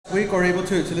Week or able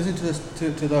to listen to this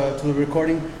to the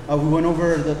recording, we went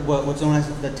over what's known as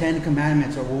the Ten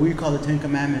Commandments, or what we call the Ten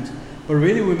Commandments. But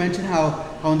really, we mentioned how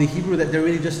in the Hebrew that they're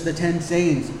really just the 10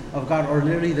 sayings of God, or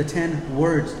literally the 10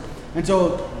 words. And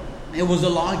so it was a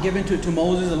law given to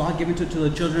Moses, a law given to the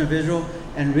children of Israel,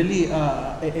 and really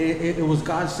it was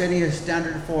God setting a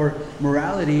standard for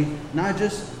morality, not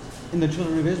just in the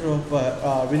children of Israel,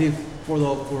 but really for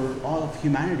all of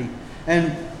humanity.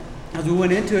 And as we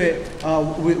went into it,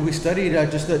 we studied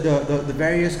just the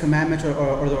various commandments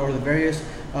or the various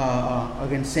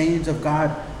again sayings of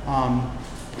God.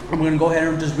 I'm going to go ahead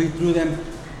and just read through them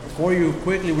for you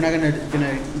quickly. We're not going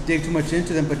to dig too much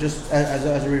into them, but just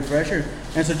as a refresher.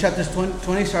 And so chapters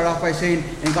 20 start off by saying,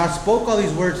 "And God spoke all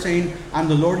these words, saying, I'm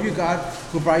the Lord your God,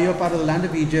 who brought you up out of the land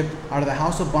of Egypt, out of the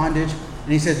house of bondage.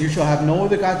 And he says, you shall have no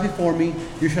other gods before me.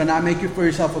 You shall not make for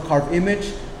yourself a carved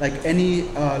image, like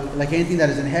anything that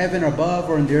is in heaven or above,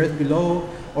 or in the earth below,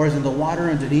 or is in the water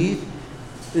underneath."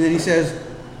 And then he says,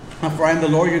 "For I am the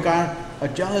Lord your God, a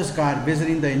jealous God,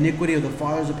 visiting the iniquity of the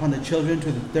fathers upon the children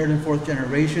to the third and fourth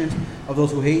generations of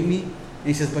those who hate me." And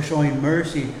he says, "But showing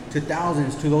mercy to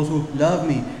thousands, to those who love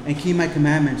me and keep my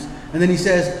commandments." And then he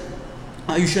says,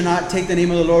 "You shall not take the name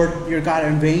of the Lord your God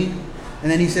in vain."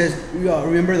 And then he says,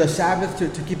 "Remember the Sabbath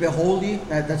to keep it holy."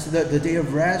 That's the day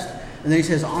of rest. And then he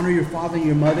says, "Honor your father and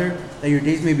your mother, that your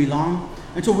days may be long."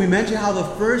 And so we mentioned how the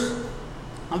first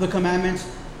of the commandments,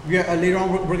 later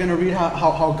on we're going to read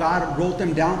how God wrote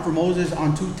them down for Moses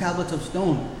on 2 tablets of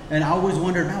stone. And I always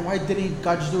wondered, man, why didn't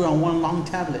God just do it on one long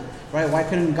tablet? Right? Why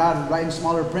couldn't God write in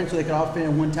smaller print so they could all fit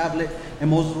in one tablet, and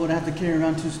Moses wouldn't have to carry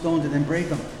around 2 stones and then break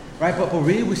them? Right? But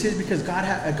really we see it's because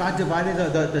God divided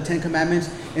the 10 Commandments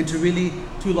into really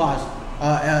 2 laws.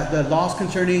 The laws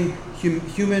concerning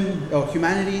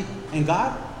humanity and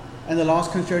God, and the laws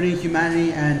concerning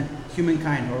humanity and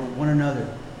humankind, or one another.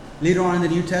 Later on in the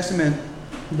New Testament,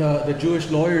 the Jewish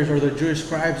lawyers or the Jewish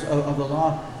scribes of the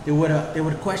law, they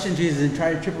would question Jesus and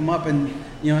try to trip him up, and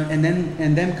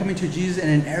them coming to Jesus in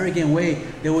an arrogant way,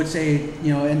 they would say,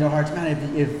 in their hearts, man,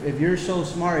 if you're so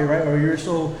smart, right, or you're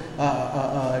so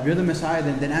if you're the Messiah,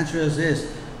 then answer us this: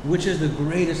 which is the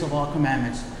greatest of all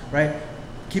commandments, right?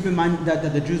 Keep in mind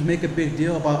that the Jews make a big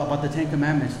deal about the 10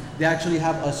 Commandments. They actually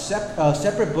have a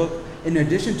separate book in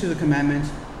addition to the commandments.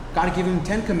 God gave them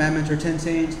 10 commandments or 10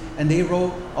 sayings, and they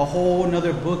wrote a whole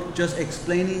another book just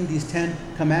explaining these 10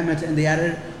 commandments, and they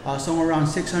added somewhere around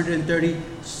 630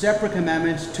 separate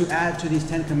commandments to add to these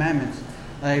 10 commandments.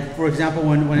 Like, for example,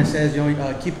 when it says,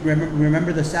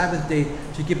 remember the Sabbath day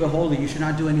to keep it holy, you should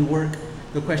not do any work.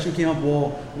 The question came up,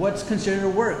 well, what's considered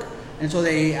work? And so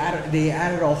they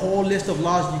added a whole list of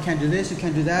laws. You can't do this, you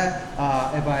can't do that.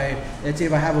 Let's say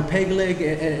if I have a peg leg,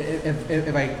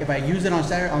 if I use it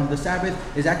on the Sabbath,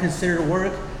 is that considered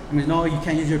work? I mean, no, you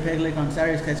can't use your peg leg on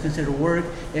Saturdays. That's considered work.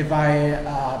 If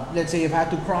let's say if I have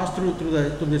to cross through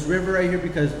this river right here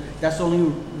because that's the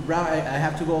only route I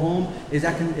have to go home, is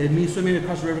that me swimming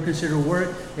across the river considered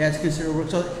work? Yeah, it's considered work.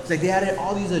 So it's like they added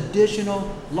all these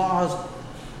additional laws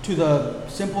to the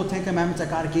simple 10 Commandments that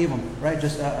God gave them, right?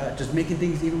 Just making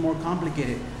things even more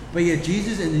complicated. But yet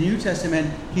Jesus in the New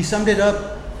Testament, he summed it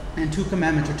up in 2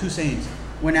 commandments or 2 sayings.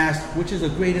 When asked, which is the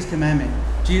greatest commandment?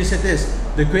 Jesus said this: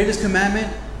 the greatest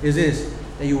commandment is this,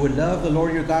 that you would love the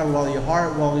Lord your God with all your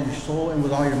heart, with all your soul, and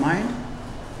with all your mind.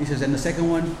 He says, and the second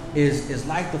one is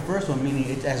like the first one, meaning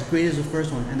it's as great as the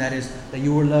first one, and that is that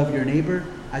you will love your neighbor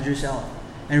as yourself.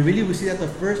 And really we see that the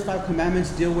first 5 commandments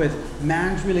deal with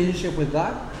man's relationship with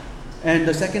God, and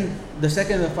the second of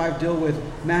the 5 deal with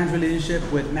man's relationship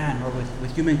with man, or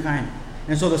with humankind.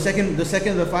 And so the second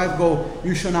of the 5 go,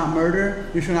 you shall not murder,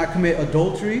 you shall not commit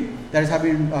adultery, that is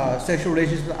having sexual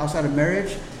relations outside of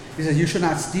marriage. He says, you should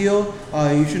not steal,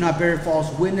 you should not bear false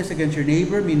witness against your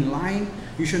neighbor, meaning lying.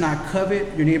 You should not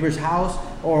covet your neighbor's house,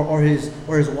 or his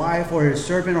wife, or his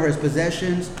servant, or his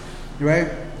possessions, right?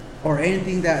 Or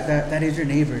anything that is your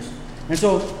neighbor's. And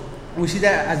so we see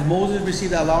that as Moses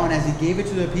received that law and as he gave it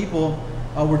to the people,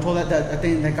 we're told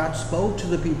that God spoke to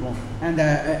the people, and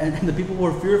the people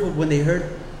were fearful when they heard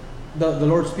the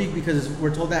Lord speak, because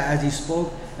we're told that as he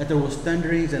spoke, that there was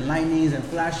thunderings and lightnings and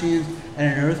flashings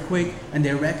and an earthquake, and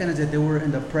they recognized that they were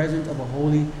in the presence of a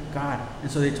holy God.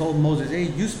 And so they told Moses, hey,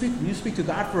 you speak to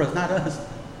God for us, not us.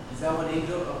 Is that what Is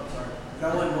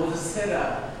that what Moses said?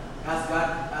 Ask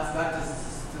God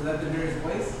to let them hear his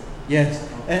voice? Yes.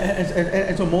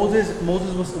 And so Moses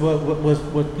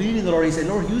was pleading the Lord. He said,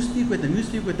 Lord, you speak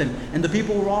with them. And the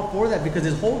people were all for that, because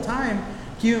this whole time,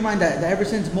 keep in mind that ever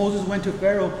since Moses went to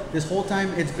Pharaoh, this whole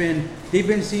time they've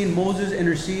been seeing Moses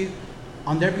intercede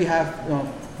on their behalf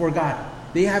for God.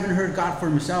 They haven't heard God for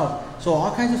himself. So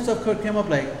all kinds of stuff could come up,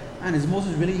 like man, is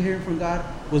Moses really hearing from God?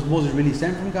 Was Moses really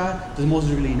sent from God? Does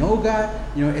Moses really know God?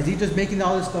 Is he just making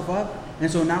all this stuff up? And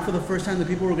so now for the first time, the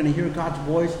people were going to hear God's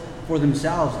voice for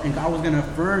themselves, and God was going to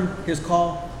affirm his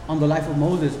call on the life of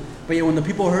Moses. But yet when the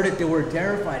people heard it, they were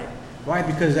terrified. Why?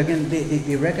 Because again,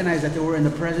 they recognized that they were in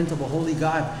the presence of a holy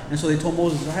God. And so they told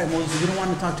Moses, all right, Moses, we don't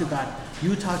want to talk to God.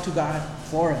 You talk to God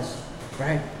for us.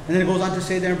 Right? And then it goes on to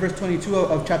say there in verse 22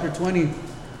 of chapter 20, I'm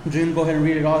just going to go ahead and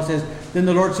read it all. It says, then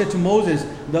the Lord said to Moses,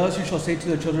 thus you shall say to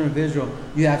the children of Israel,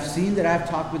 you have seen that I have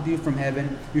talked with you from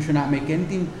heaven. You shall not make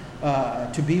anything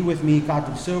to be with me, gods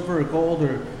of silver or gold,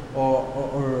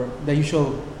 or that you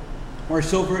shall, or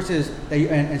silver, it says, that you,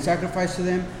 and sacrifice to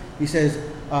them. He says,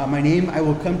 my name I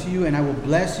will come to you, and I will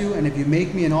bless you. And if you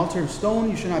make me an altar of stone,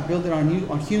 you shall not build it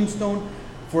on hewn stone.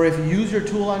 For if you use your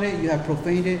tool on it, you have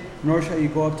profaned it, nor shall you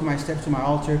go up to my steps to my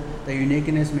altar, that your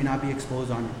nakedness may not be exposed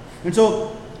on it. And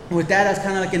so, with that as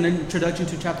kind of like an introduction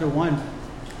to chapter 1,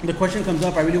 the question comes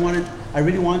up. I really wanted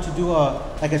to do a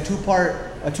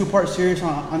two-part series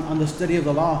on the study of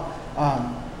the law,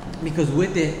 because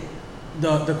with it,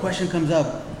 the question comes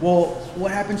up. Well,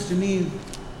 what happens to me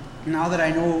now that I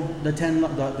know the Ten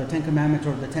Commandments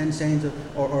or the 10 sayings,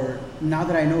 or now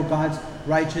that I know God's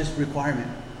righteous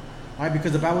requirement? Right,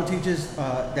 because the Bible teaches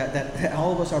that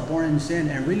all of us are born in sin,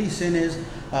 and really sin is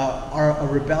our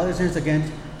rebelliousness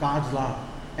against God's law.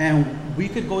 And we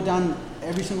could go down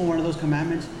every single one of those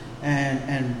commandments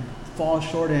and fall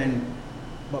short in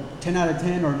 10 out of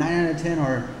 10 or 9 out of 10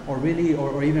 or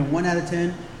even 1 out of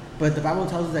 10. But the Bible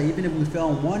tells us that even if we fail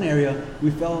in one area,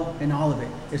 we fail in all of it.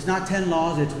 It's not 10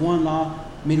 laws, it's one law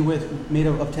made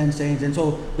of 10 sayings. And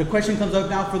so the question comes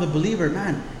up now for the believer,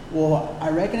 man, well,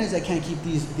 I recognize I can't keep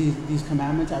these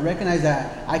commandments. I recognize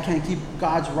that I can't keep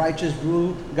God's righteous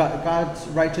rule, God's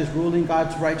righteous ruling,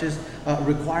 God's righteous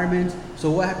requirements.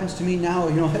 So what happens to me now?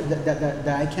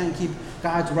 That I can't keep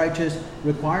God's righteous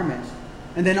requirements.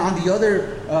 And then on the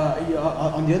other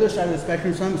side of the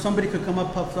spectrum, somebody could come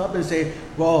up, puffed up, and say,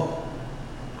 "Well,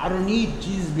 I don't need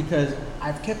Jesus because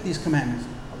I've kept these commandments."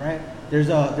 All right? There's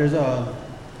a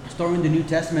story in the New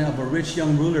Testament of a rich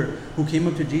young ruler who came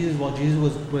up to Jesus while Jesus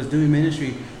was doing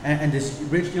ministry, and this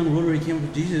rich young ruler, he came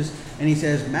up to Jesus and he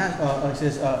says,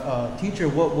 "Teacher,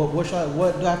 what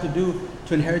do I have to do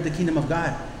to inherit the kingdom of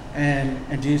God?"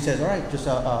 And Jesus says, "All right, just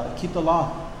keep the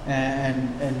law."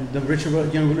 And the rich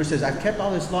young ruler says, "I've kept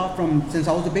all this law since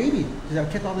I was a baby." He says,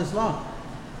 "I've kept all this law."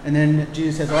 And then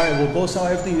Jesus says, "All right, well, go sell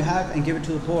everything you have and give it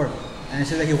to the poor." And it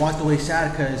says that he walked away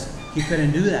sad because he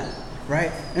couldn't do that.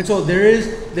 Right? And so there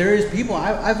is people,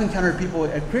 I've encountered people,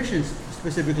 Christians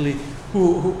specifically,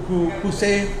 who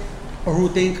say or who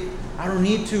think, I don't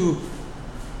need to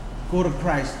go to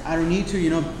Christ. I don't need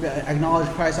to, acknowledge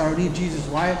Christ. I don't need Jesus.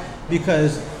 Why?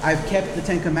 Because I've kept the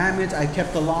 10 Commandments. I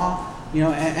kept the law,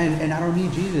 and I don't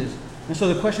need Jesus. And so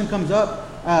the question comes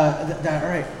up that all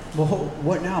right, well,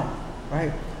 what now?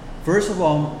 Right? First of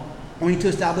all, we need to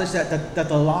establish that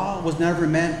the law was never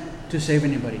meant to save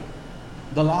anybody.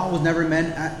 The law was never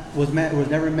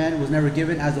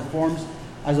given as a form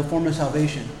of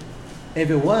salvation. If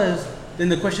it was, then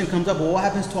the question comes up, well, what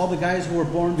happens to all the guys who were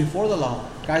born before the law?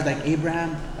 Guys like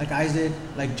Abraham, like Isaac,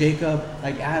 like Jacob,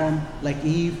 like Adam, like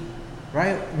Eve,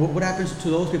 right? What happens to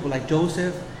those people, like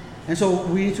Joseph? And so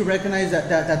we need to recognize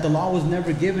that the law was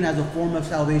never given as a form of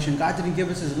salvation. God didn't give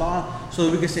us his law so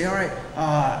that we could say, all right,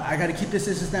 I got to keep this,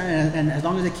 and as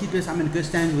long as I keep this, I'm in good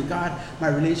standing with God. My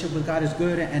relationship with God is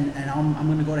good, and I'm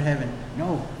going to go to heaven.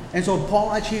 No. And so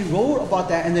Paul actually wrote about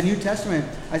that in the New Testament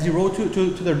as he wrote to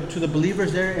the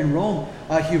believers there in Rome.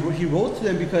 He wrote to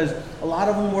them because a lot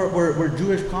of them were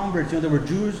Jewish converts. There were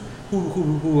Jews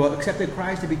who accepted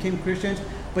Christ, they became Christians,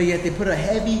 but yet they put a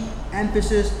heavy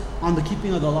emphasis on the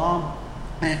keeping of the law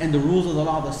and the rules of the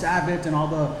law, the Sabbath and all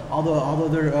the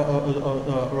other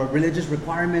religious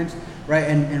requirements, right,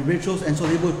 and rituals. And so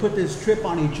they would put this trip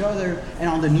on each other and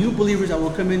on the new believers that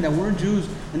would come in that weren't Jews,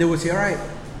 and they would say, all right,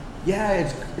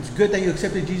 yeah, it's good that you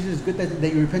accepted Jesus, it's good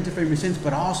that you repented from your sins,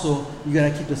 but also you got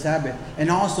to keep the Sabbath,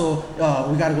 and also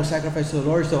we got to go sacrifice to the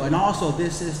Lord, so, and also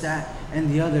this is that and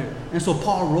the other. And so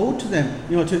Paul wrote to them,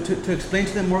 to explain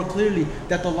to them more clearly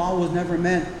that the law was never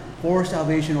meant for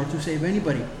salvation or to save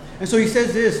anybody. And so he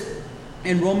says this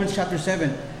in Romans chapter 7.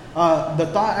 The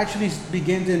thought actually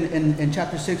begins in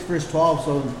chapter 6 verse 12,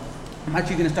 so I'm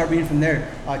actually going to start reading from there.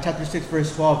 Chapter 6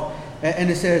 verse 12, and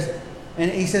it says,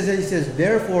 he says,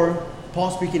 therefore,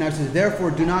 Paul speaking now, says,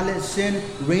 therefore do not let sin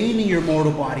reign in your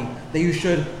mortal body, that you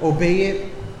should obey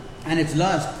it and its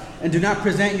lust, and do not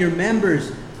present your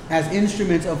members as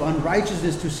instruments of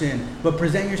unrighteousness to sin, but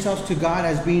present yourselves to God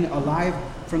as being alive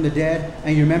from the dead,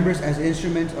 and your members as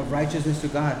instruments of righteousness to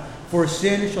God. For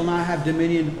sin shall not have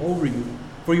dominion over you.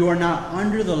 For you are not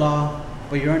under the law,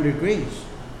 but you're under grace.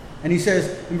 And he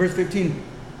says in verse 15,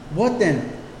 what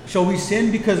then? Shall we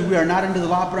sin because we are not under the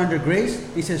law but under grace?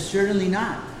 He says, certainly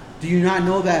not. Do you not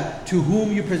know that to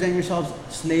whom you present yourselves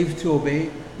slaves to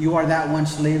obey, you are that one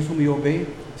slaves whom you obey?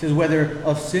 He says, whether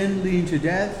of sin leading to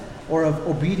death or of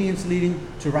obedience leading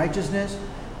to righteousness.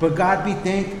 But God be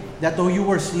thanked that though you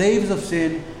were slaves of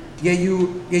sin, yet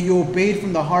you obeyed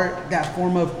from the heart that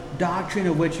form of doctrine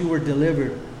of which you were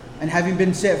delivered. And having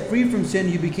been set free from sin,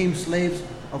 you became slaves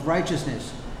of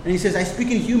righteousness. And he says, I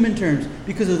speak in human terms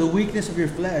because of the weakness of your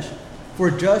flesh. For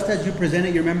just as you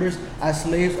presented your members as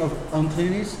slaves of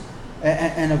uncleanness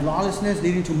and of lawlessness,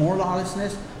 leading to more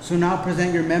lawlessness, so now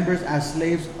present your members as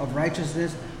slaves of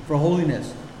righteousness for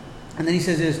holiness. And then he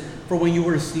says this, for when you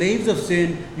were slaves of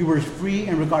sin, you were free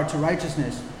in regard to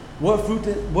righteousness. What fruit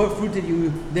did you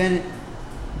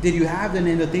have then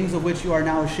in the things of which you are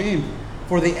now ashamed?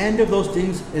 For the end of those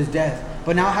things is death.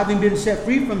 But now having been set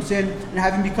free from sin and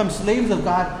having become slaves of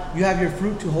God, you have your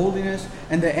fruit to holiness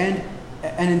and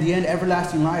in the end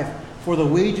everlasting life. For the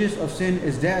wages of sin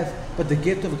is death, but the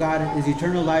gift of God is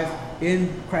eternal life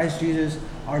in Christ Jesus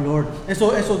our Lord. And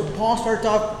so Paul starts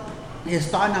off his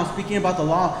thought now speaking about the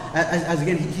law as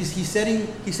again he's setting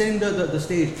the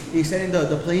stage. He's setting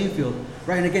the playing field,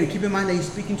 right? And again, keep in mind that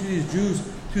he's speaking to these Jews,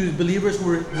 to these believers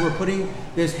who were putting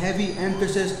this heavy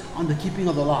emphasis on the keeping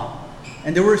of the law.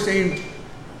 And they were saying,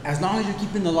 as long as you're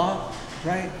keeping the law,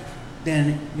 right,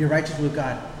 then you're righteous with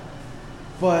God.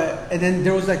 And then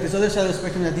there was like this other side of the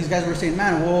spectrum that these guys were saying,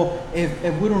 man, well,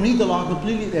 if we don't need the law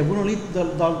completely, if we don't need the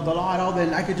law at all,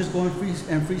 then I could just go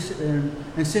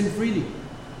and sin freely.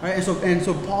 Right? And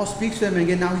so Paul speaks to them, and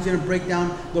again, now he's going to break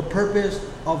down the purpose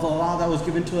of the law that was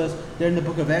given to us there in the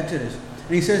book of Exodus.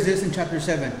 And he says this in chapter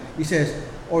 7. He says,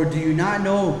 or do you not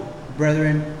know,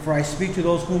 brethren, for I speak to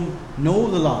those whom know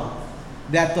the law,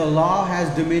 that the law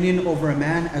has dominion over a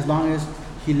man as long as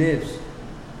he lives.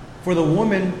 For the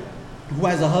woman who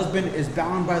has a husband is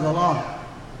bound by the law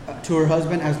to her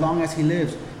husband as long as he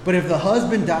lives. But if the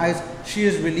husband dies, she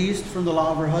is released from the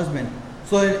law of her husband.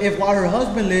 So that if while her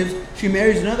husband lives, she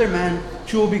marries another man,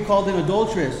 she will be called an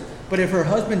adulteress. But if her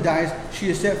husband dies, she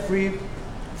is set free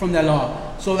from that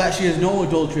law, so that she is no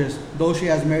adulteress, though she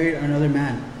has married another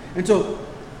man. And so,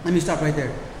 let me stop right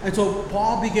there. And so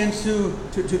Paul begins to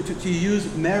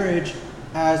use marriage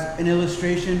as an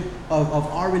illustration of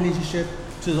our relationship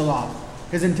to the law.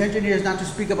 His intention here is not to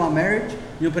speak about marriage,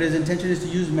 but his intention is to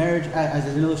use marriage as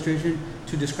an illustration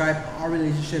to describe our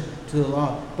relationship to the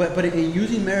law. But in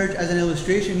using marriage as an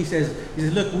illustration, he says,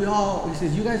 look,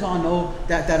 you guys all know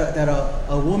that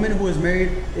a woman who is married,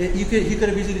 he could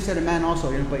have easily said a man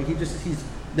also, but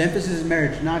the emphasis is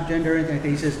marriage, not gender or anything like that.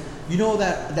 He says, you know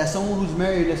that someone who's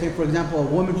married, let's say for example, a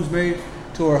woman who's married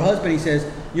to her husband, he says,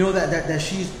 you know that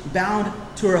she's bound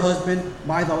to her husband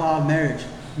by the law of marriage,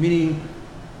 meaning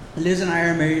Liz and I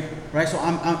are married, right? So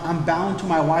I'm bound to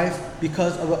my wife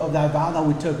because of that vow that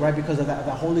we took, right? Because of that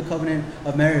holy covenant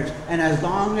of marriage. And as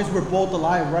long as we're both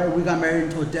alive, right? We got married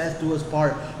until death do us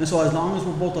part. And so as long as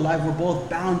we're both alive, we're both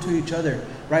bound to each other,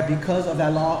 right? Because of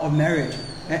that law of marriage.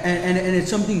 And it's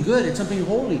something good. It's something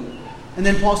holy. And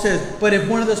then Paul says, but if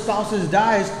one of the spouses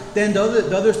dies, then the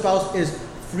other spouse is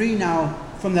free now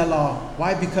from that law.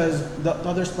 Why? Because the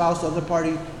other spouse, the other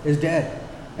party is dead.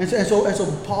 And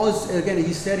so Paul is, again,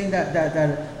 he's setting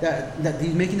that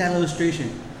he's making that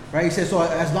illustration, right? He says, so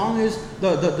as long as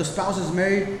the spouse is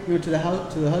married to the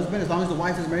husband, as long as the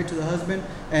wife is married to the husband,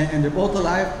 and they're both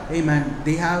alive, amen,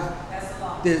 they have,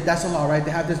 that's the law, right?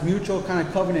 They have this mutual kind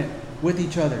of covenant with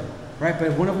each other, right? But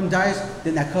if one of them dies,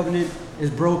 then that covenant is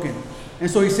broken.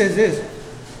 And so he says this,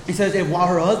 he says, if while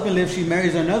her husband lives, she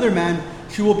marries another man,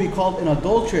 she will be called an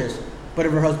adulteress. But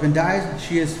if her husband dies,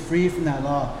 she is free from that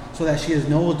law, so that she is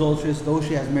no adulteress, though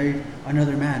she has married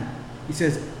another man. He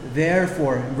says,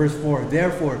 therefore, in verse 4,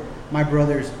 therefore, my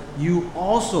brothers, you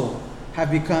also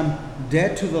have become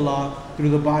dead to the law through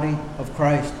the body of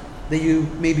Christ, that you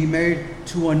may be married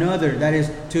to another, that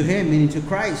is, to him, meaning to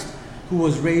Christ, who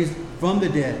was raised from the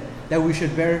dead, that we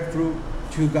should bear fruit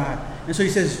to God. And so he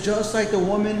says, just like the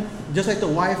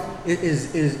wife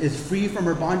is free from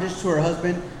her bondage to her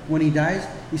husband when he dies,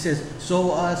 he says,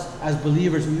 so us as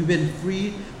believers, we've been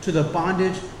freed to the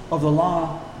bondage of the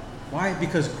law. Why?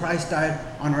 Because Christ died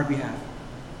on our behalf.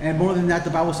 And more than that, the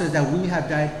Bible says that we have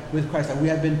died with Christ, that we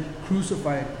have been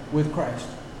crucified with Christ.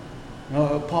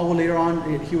 Paul will later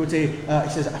on, he would say, he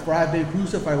says, for I have been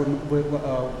crucified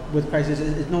with Christ.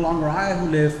 It's no longer I who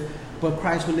live, but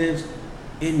Christ who lives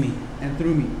in me and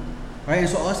through me. Right? And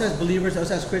so us as believers, us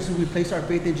as Christians, we place our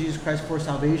faith in Jesus Christ for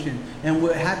salvation. And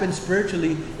what happens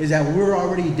spiritually is that we're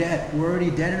already dead. We're already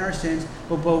dead in our sins.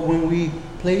 But when we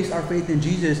place our faith in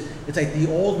Jesus, it's like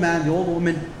the old man, the old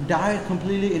woman died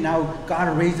completely, and now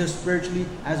God raised us spiritually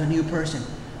as a new person.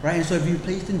 Right? And so if you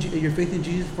placed your faith in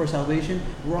Jesus for salvation,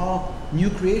 we're all new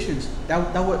creations.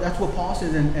 That's what Paul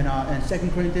says in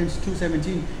 2 Corinthians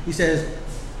 2:17. He says,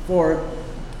 for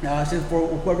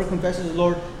whoever confesses the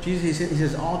Lord Jesus, he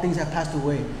says, all things have passed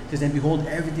away. He says, and behold,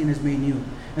 everything is made new.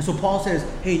 And so Paul says,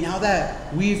 hey, now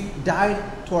that we've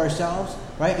died to ourselves,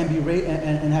 right, and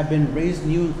have been raised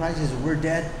new in Christ, says we're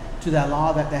dead to that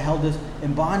law that held us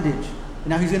in bondage. And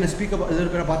now he's going to speak a little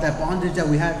bit about that bondage that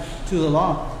we had to the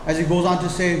law. As he goes on to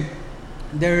say,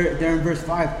 there in verse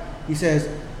 5, he says,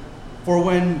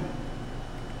 verse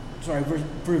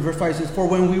 5 says, for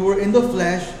when we were in the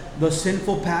flesh, the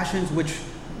sinful passions which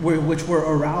were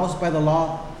aroused by the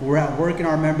law were at work in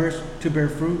our members to bear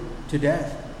fruit to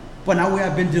death. But now we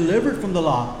have been delivered from the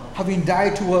law, having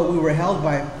died to what we were held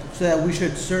by, so that we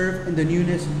should serve in the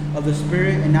newness of the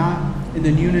Spirit and not in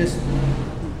the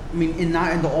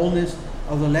not in the oldness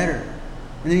of the letter.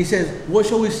 And then he says, what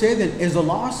shall we say then? Is the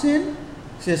law sin?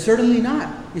 He says, certainly not.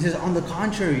 He says, on the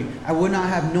contrary, I would not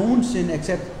have known sin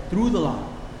except through the law.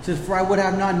 He says, for I would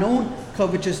have not known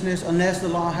covetousness unless the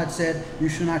law had said, you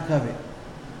should not covet.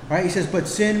 Right? He says, but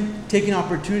sin, taking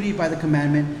opportunity by the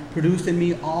commandment, produced in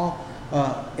me all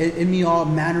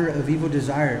manner of evil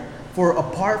desire. For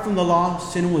apart from the law,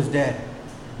 sin was dead.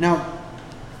 Now,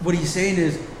 what he's saying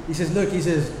is, he says,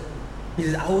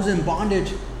 I was in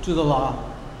bondage to the law.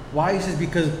 Why? He says,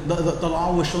 because the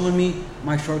law was showing me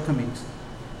my shortcomings.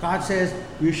 God says,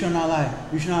 you shall not lie,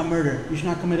 you shall not murder, you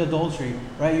shall not commit adultery,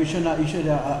 right? You should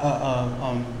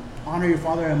honor your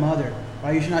father and mother,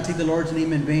 right? You should not take the Lord's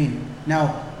name in vain.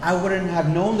 Now, I wouldn't have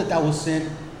known that was sin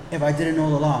if I didn't know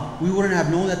the law. We wouldn't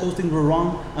have known that those things were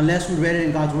wrong unless we read it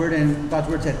in God's word, and God's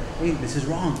word said, hey, this is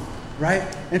wrong, right?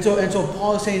 And so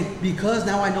Paul is saying, because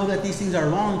now I know that these things are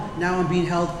wrong, now I'm being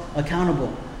held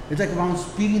accountable. It's like if I'm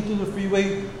speeding through the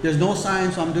freeway, there's no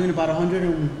sign, so I'm doing about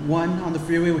 101 on the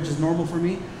freeway, which is normal for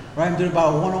me, right? I'm doing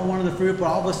about 101 on the freeway, but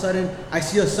all of a sudden, I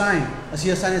see a sign. I see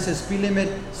a sign that says speed limit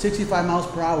 65 miles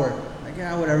per hour. Like,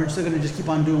 yeah, whatever, I'm still going to just keep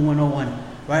on doing 101,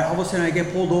 right? All of a sudden, I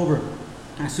get pulled over.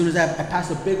 As soon as I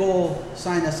pass a big old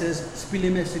sign that says speed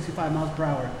limit 65 miles per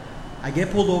hour, I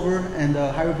get pulled over, and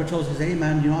the highway patrol says, hey,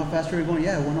 man, you know how fast you're going?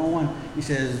 Yeah, 101. He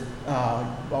says, all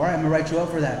right, I'm going to write you up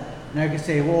for that. And I can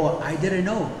say, well, I didn't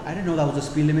know. I didn't know that was a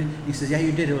speed limit. He says, yeah,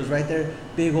 you did. It was right there,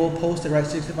 big old posted, right,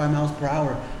 65 miles per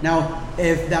hour. Now,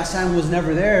 if that sign was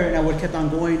never there and I would have kept on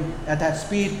going at that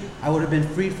speed, I would have been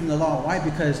freed from the law. Why?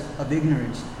 Because of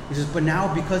ignorance. He says, but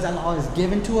now because that law is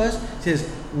given to us, he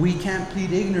says, we can't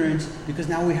plead ignorance because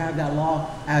now we have that law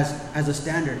as a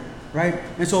standard, right?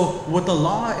 And so what the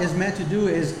law is meant to do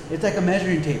is, it's like a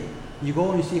measuring tape. You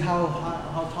go and you see how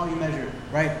tall you measure,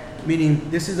 right? Meaning,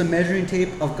 this is a measuring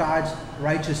tape of God's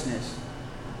righteousness.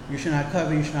 You should not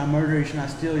covet, you should not murder, you should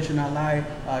not steal, you should not lie.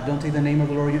 Don't take the name of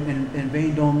the Lord in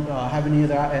vain. Don't have any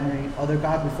other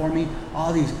God before me.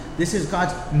 All these. This is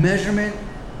God's measurement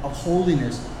of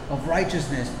holiness, of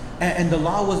righteousness. And the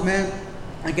law was meant,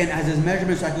 again, as his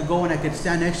measurement, so I could go and I could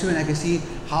stand next to it and I could see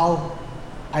how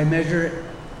I measure it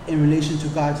in relation to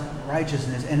God's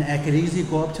righteousness. And I could easily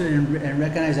go up to it and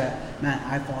recognize that, man,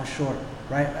 I fall short,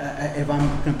 right? If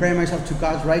I'm comparing myself to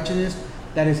God's righteousness,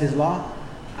 that is his law,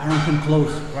 I don't come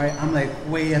close, right? I'm like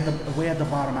way at the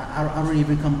bottom. I don't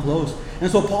even come close.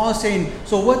 And so Paul is saying,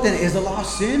 so what then? Is the law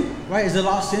sin, right? Is the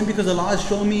law sin because the law has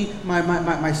shown me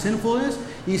my sinfulness?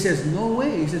 He says, no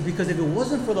way. He says, because if it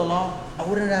wasn't for the law, I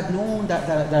wouldn't have known that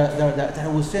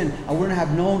it was sin. I wouldn't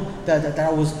have known that I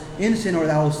was in sin or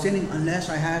that I was sinning unless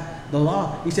I had the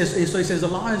law. He says, the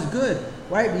law is good,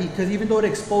 right? Because even though it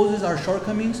exposes our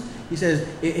shortcomings, he says,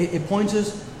 it points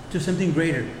us to something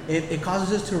greater. It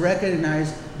causes us to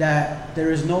recognize that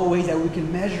there is no way that we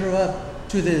can measure up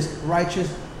to this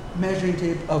righteous measuring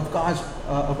tape of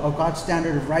God's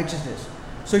standard of righteousness.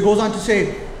 So he goes on to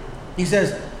say, he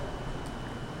says,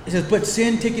 but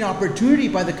sin, taking opportunity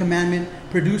by the commandment,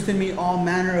 produced in me all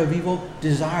manner of evil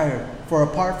desire. For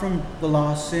apart from the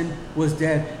law, sin was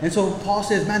dead. And so Paul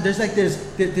says, man, there's like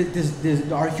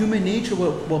this our human nature,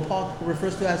 what Paul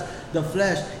refers to as the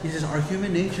flesh. He says our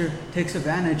human nature takes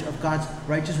advantage of God's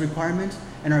righteous requirements,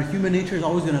 and our human nature is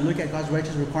always going to look at God's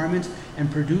righteous requirements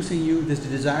and producing you this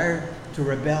desire to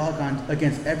rebel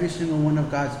against every single one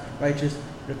of God's righteous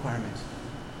requirements.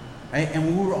 Right?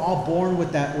 And we were all born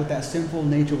with that sinful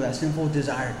nature, with that sinful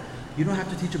desire. You don't have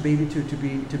to teach a baby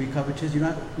to be covetous.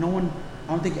 No one.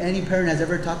 I don't think any parent has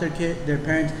ever taught their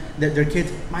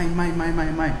kids,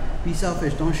 mine. Be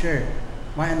selfish, don't share.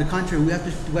 Why? On the contrary, we have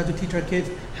to teach our kids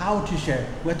how to share.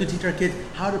 We have to teach our kids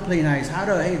how to play nice, how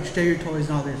to share your toys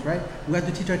and all this, right? We have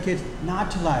to teach our kids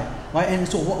not to lie, right? And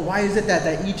so, why is it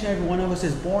that each and every one of us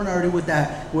is born already with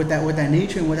that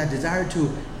nature and with that desire to,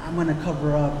 I'm going to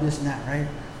cover up this and that, right?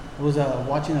 I was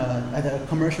watching a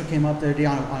commercial came up the other day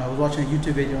I was watching a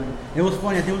YouTube video, and it was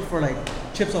funny. I think it was for like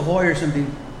Chips Ahoy or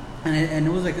something. And it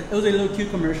was a little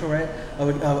cute commercial, right,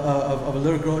 of a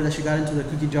little girl that she got into the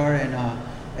cookie jar,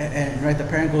 and right, the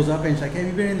parent goes up and she's like, hey, have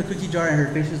you been in the cookie jar? And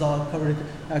her face is all covered,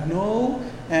 like, no.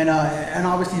 And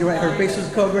obviously, right, her face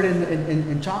was covered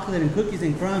in chocolate and cookies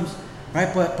and crumbs,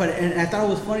 right? But and I thought it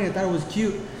was funny, I thought it was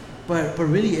cute. But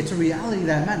really, it's a reality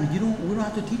that, man, we don't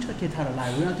have to teach our kids how to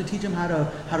lie. We don't have to teach them how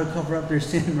to cover up their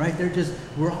sin, right?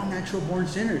 We're all natural born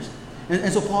sinners.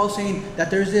 And so Paul is saying that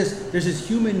there's this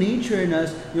human nature in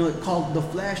us, called the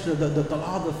flesh, the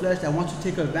law of the flesh, that wants to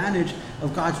take advantage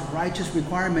of God's righteous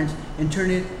requirements and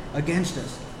turn it against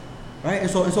us, right? And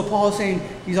so Paul is saying,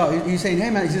 he's saying, hey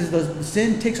man, he says the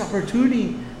sin takes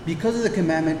opportunity because of the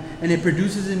commandment, and it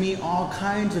produces in me all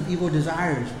kinds of evil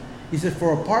desires. He said,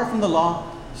 for apart from the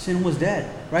law, sin was dead,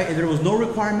 right? If there was no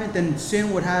requirement, then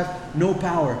sin would have no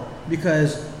power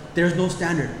because there's no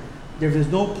standard. If there's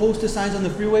no posted signs on the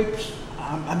freeway,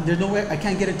 there's no way I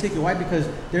can't get a ticket. Why? Because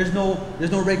there's no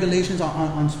regulations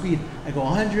on speed. I go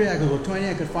 100, I could go 20,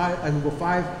 I could go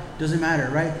 5. Doesn't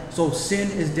matter, right? So sin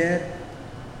is dead.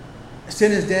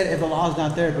 Sin is dead if the law is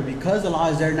not there. But because the law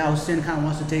is there now, sin kind of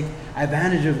wants to take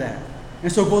advantage of that.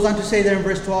 And so it goes on to say there in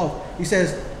verse 12. He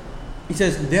says,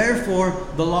 therefore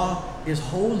the law is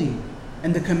holy,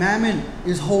 and the commandment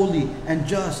is holy and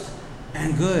just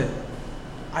and good.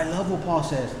 I love what Paul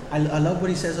says. I love what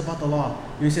he says about the law.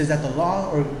 He says that the law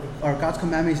or God's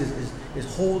commandments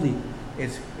is holy,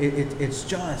 it's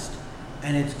just,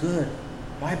 and it's good.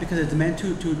 Why? Because it's meant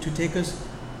to take us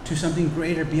to something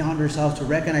greater beyond ourselves, to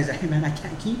recognize that, hey man, I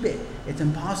can't keep it. It's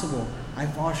impossible. I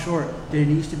fall short. There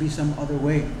needs to be some other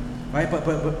way. Right?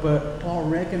 But Paul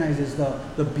recognizes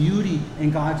the beauty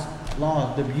in God's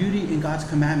law, the beauty in God's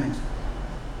commandments.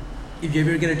 If you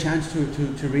ever get a chance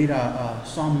to read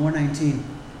Psalm 119,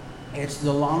 it's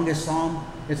the longest psalm.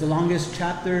 It's the longest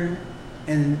chapter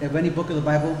of any book of the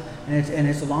Bible, and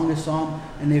it's the longest psalm.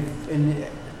 And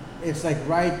it's like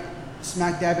right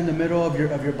smack dab in the middle of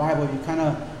your Bible. You kind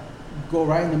of go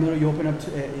right in the middle. You open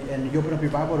up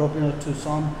your Bible and open up to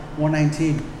Psalm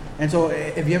 119. And so,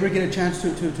 if you ever get a chance to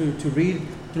read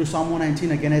through Psalm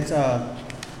 119, again, it's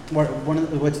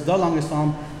it's the longest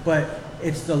psalm, but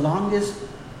it's the longest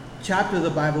chapter of the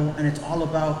Bible, and it's all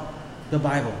about the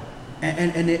Bible.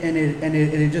 And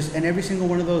every single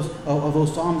one of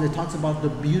those psalms, it talks about the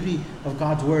beauty of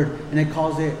God's word, and it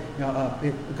calls it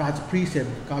God's precept,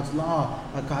 God's law,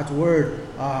 God's word,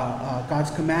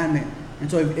 God's commandment. And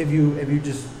so, if you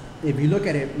look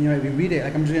at it, if you read it,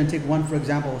 like I'm just going to take one for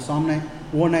example, Psalm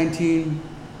 119,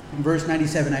 verse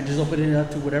 97. I just opened it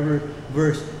up to whatever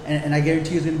verse, and I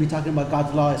guarantee it's going to be talking about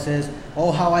God's law. It says,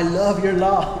 "Oh, how I love your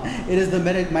law! It is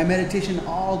my meditation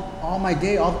all my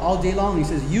day, all day long." He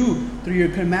says, "You, through your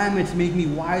commandments, make me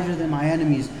wiser than my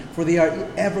enemies, for they are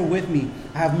ever with me.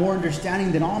 I have more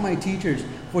understanding than all my teachers,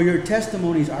 for your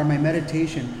testimonies are my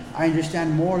meditation. I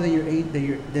understand more than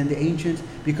the ancients,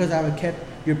 because I have kept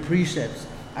your precepts.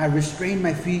 I restrain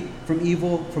my feet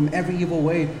from every evil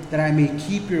way, that I may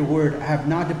keep your word. I have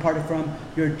not departed from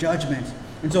your judgments."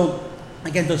 And so,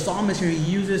 again, the psalmist here,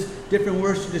 he uses different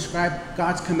words to describe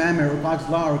God's commandment or God's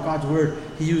law or God's word.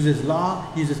 He uses law,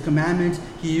 he uses commandments,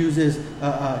 he uses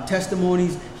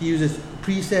testimonies, he uses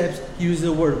precepts, he uses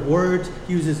the word words,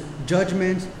 he uses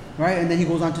judgments, right? And then he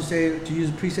goes on to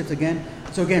use precepts again.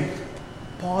 So again,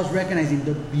 Paul is recognizing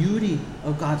the beauty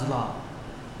of God's law.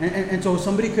 And so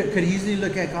somebody could easily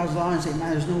look at God's law and say,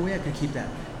 man, there's no way I could keep that.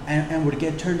 And would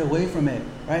get turned away from it,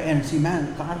 right? And see,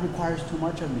 man, God requires too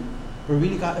much of me. But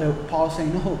really, Paul's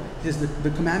saying, no, he says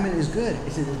the commandment is good. He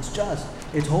says it's just,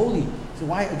 it's holy. So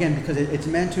why? Again, because it's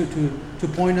meant to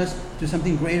point us to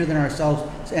something greater than ourselves,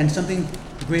 and something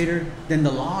greater than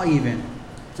the law even.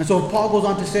 And so Paul goes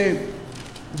on to say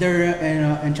there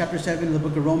in chapter 7 of the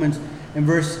book of Romans, in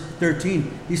verse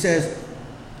 13, he says,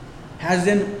 Has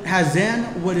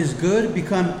then what is good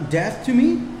become death to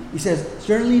me? He says,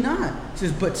 certainly not. He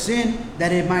says, but sin,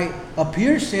 that it might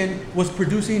appear sin, was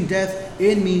producing death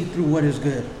in me through what is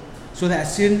good, so that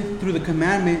sin through the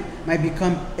commandment might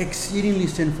become exceedingly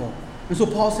sinful. And so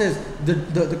Paul says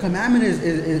the commandment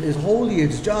is holy,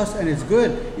 it's just, and it's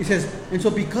good. He says, and so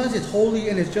because it's holy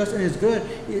and it's just and it's good,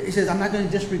 he says, I'm not going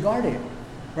to disregard it.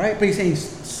 right? But he's saying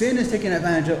sin is taking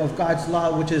advantage of God's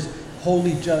law, which is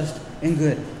holy, just, and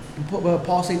good. But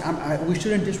Paul's saying we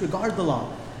shouldn't disregard the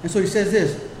law. And so he says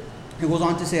this. He goes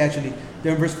on to say, actually,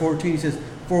 there in verse 14, he says,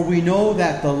 for we know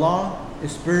that the law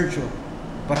is spiritual,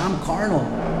 but I'm carnal.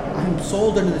 I'm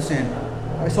sold under the sin.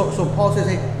 Right, so Paul says,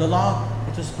 hey, the law,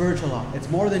 it's a spiritual law. It's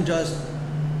more than just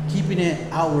keeping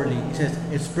it outwardly. He says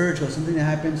it's spiritual, something that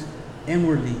happens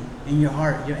inwardly, in your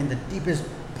heart, in the deepest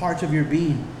parts of your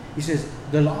being. He says,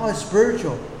 the law is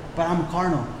spiritual, but I'm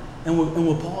carnal. And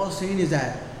what Paul is saying is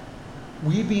that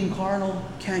we being carnal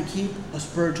can't keep a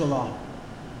spiritual law,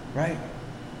 right?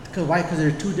 Because why? Because there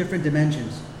are two different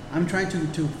dimensions. I'm trying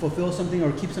to fulfill something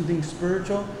or keep something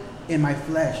spiritual in my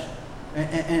flesh.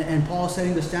 And Paul's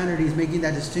setting the standard. He's making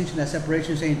that distinction, that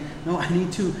separation, saying, no, I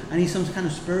need some kind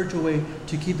of spiritual way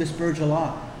to keep the spiritual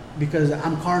law, because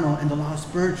I'm carnal and the law is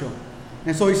spiritual.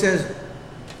 And so he says,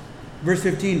 verse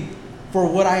 15, for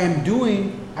what I am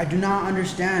doing, I do not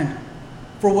understand.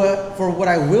 For what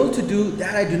I will to do,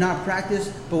 that I do not practice,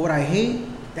 but what I hate,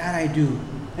 that I do.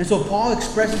 And so Paul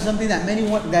expresses something that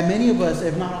many of us,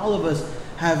 if not all of us,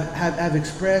 have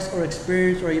expressed or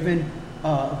experienced or even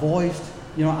voiced,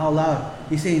 out loud.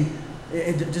 He's saying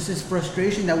just this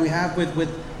frustration that we have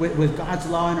with God's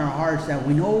law in our hearts, that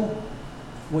we know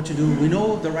what to do, we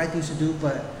know the right things to do,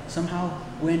 but somehow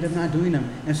we end up not doing them.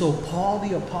 And so Paul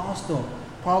the apostle,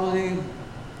 probably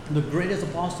the greatest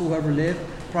apostle who ever lived,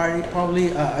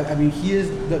 probably he is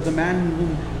the man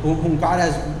whom God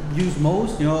has used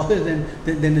most, other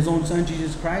than his own son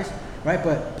Jesus Christ, right?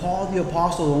 But Paul the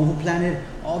apostle, the one who planted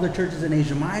all the churches in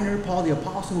Asia Minor, Paul the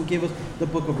apostle who gave us the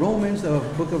book of Romans, the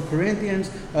book of Corinthians,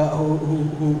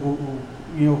 who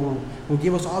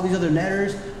gave us all these other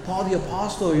letters, Paul the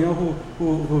apostle,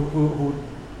 who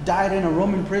died in a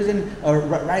Roman prison,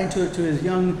 writing to his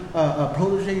young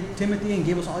protege Timothy, and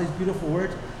gave us all these beautiful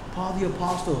words. Paul the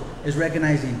apostle is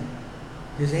recognizing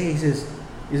he says,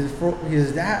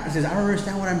 I don't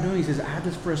understand what I'm doing. He says, I have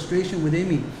this frustration within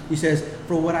me. He says,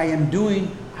 for what I am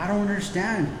doing, I don't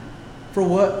understand. For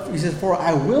what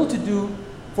I will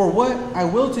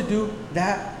to do,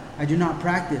 that I do not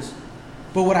practice.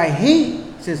 But what I hate,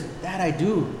 he says, that I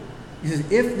do. He says,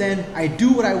 if then I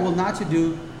do what I will not to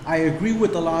do, I agree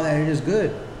with the law that it is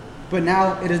good. But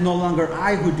now it is no longer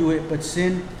I who do it, but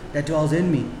sin that dwells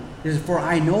in me. He says, for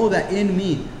I know that in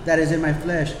me, that is in my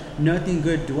flesh, nothing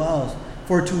good dwells.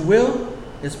 For to will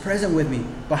is present with me,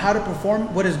 but how to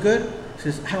perform what is good, he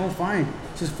says, I don't find.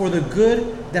 He says, for the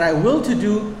good that I will to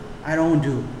do, I don't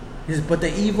do. He says, but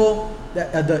the evil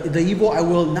I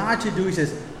will not to do, he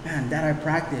says, man, that I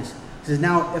practice. He says,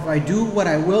 now if I do what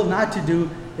I will not to do,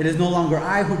 it is no longer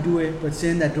I who do it, but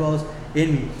sin that dwells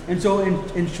in me. And so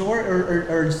in short,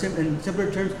 or in simpler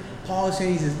terms, Paul is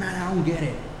saying, he says, man, I don't get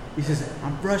it. He says,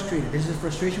 I'm frustrated. There's this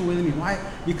frustration within me. Why?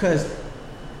 Because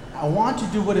I want to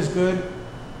do what is good,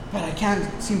 but I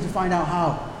can't seem to find out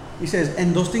how. He says,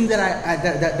 and those things that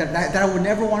I would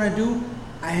never want to do,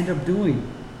 I end up doing.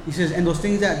 He says, and those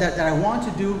things that I want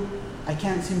to do, I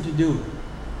can't seem to do.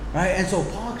 Right? And so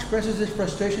Paul expresses this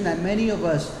frustration that many of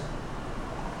us,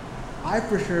 I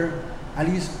for sure, at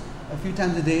least a few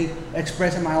times a day,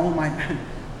 express in my own mind, man,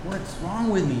 what's wrong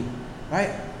with me?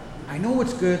 Right? I know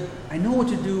what's good, I know what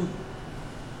to do,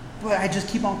 but I just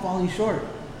keep on falling short.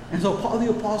 And so Paul the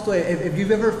apostle, if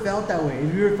you've ever felt that way,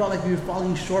 if you ever felt like you're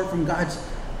falling short from God's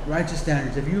righteous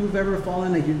standards, if you've ever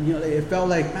fallen like it felt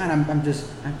like, man, I'm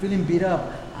feeling beat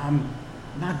up, I'm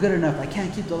not good enough, I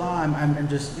can't keep the law, I'm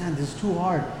just, man, this is too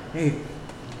hard. Hey,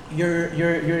 you're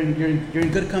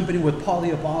in good company with Paul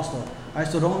the apostle. All right,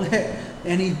 so don't let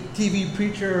any TV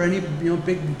preacher or any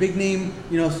big name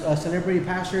celebrity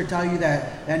pastor tell you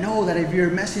that if you're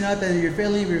messing up, that you're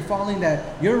failing, if you're falling,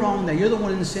 that you're wrong, that you're the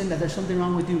one in sin, that there's something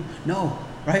wrong with you. No,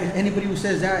 right? Anybody who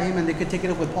says that, hey man, they could take it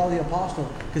up with Paul the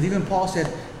apostle, because even Paul said,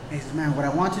 hey man, what I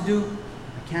want to do,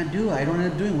 I can't do. I don't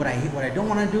end up doing what I don't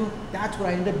want to do. That's what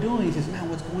I end up doing. He says, man,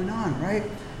 what's going on, right?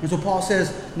 And so Paul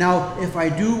says, now if I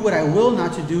do what I will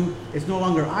not to do, it's no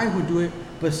longer I who do it,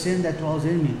 but sin that dwells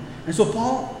in me. And so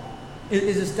Paul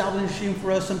is establishing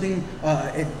for us something,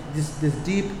 this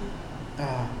deep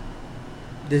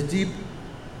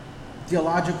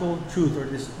theological truth, or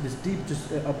this deep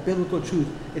biblical truth.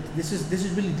 This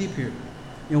is really deep here.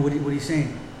 What he's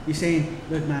saying. He's saying,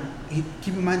 look, man.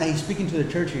 Keep in mind that he's speaking to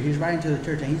the church here. He's writing to the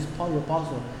church, and he's Paul the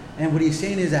apostle. And what he's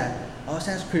saying is that us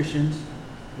as Christians,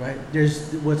 right?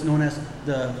 There's what's known as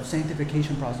the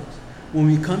sanctification process. When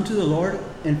we come to the Lord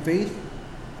in faith,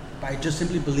 by just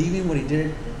simply believing what he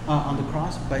did on the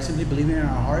cross, by simply believing in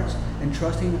our hearts and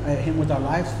trusting him with our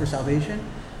lives for salvation,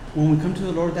 when we come to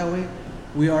the Lord that way,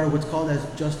 we are what's called as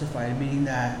justified, meaning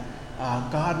that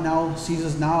God now sees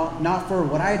us now, not for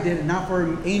what I did, not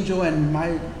for Angel and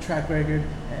my track record,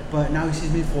 but now he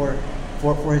sees me for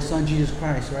his son, Jesus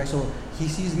Christ, right? So he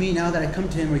sees me now that I come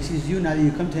to him, or he sees you now that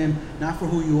you come to him, not for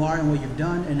who you are and what you've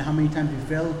done and how many times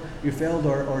you failed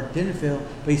or didn't fail,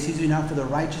 but he sees you now for the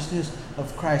righteousness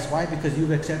of Christ. Why? Because you've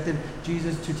accepted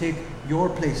Jesus to take your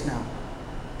place now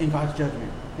in God's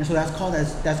judgment. And so that's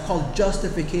called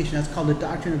justification. That's called the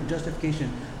doctrine of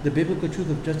justification, the biblical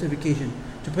truth of justification.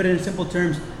 To put it in simple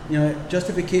terms,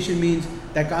 justification means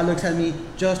that God looks at me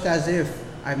just as if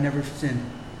I've never sinned.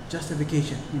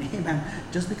 Justification. Amen.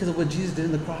 Just because of what Jesus did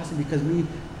on the cross and because me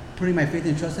putting my faith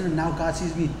and trust in him, now God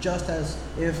sees me just as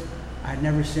if I'd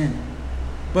never sinned.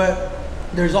 But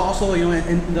there's also,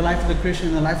 in the life of the Christian,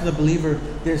 in the life of the believer,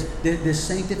 there's this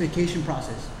sanctification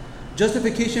process.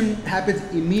 Justification happens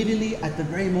immediately at the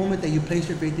very moment that you place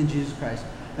your faith in Jesus Christ.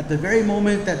 At the very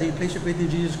moment that you place your faith in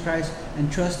Jesus Christ and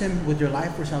trust him with your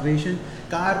life for salvation,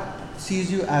 God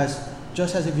sees you as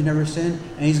just as if you never sinned,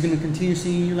 and he's going to continue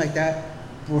seeing you like that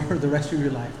for the rest of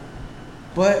your life.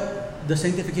 But the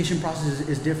sanctification process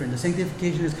is different. The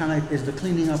sanctification is kind of like the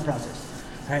cleaning up process,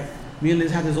 right? Me and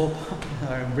Liz have this old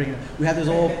we have this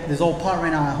old pot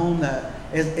right now at home that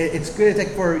it's good. It's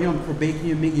like for baking.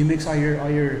 You mix all your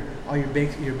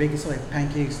baking stuff, like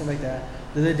pancakes, stuff like that.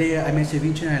 The other day I made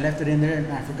ceviche and I left it in there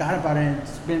and I forgot about it, and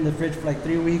it's been in the fridge for like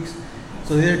 3 weeks.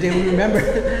 So the other day we remembered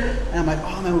and I'm like,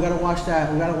 oh man, we gotta wash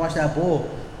that bowl.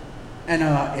 And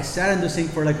it sat in the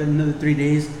sink for like another 3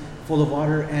 days full of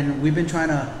water, and we've been trying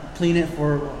to clean it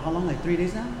for how long? Like 3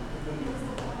 days now?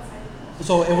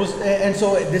 So it was, and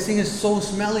so this thing is so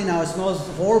smelly now. It smells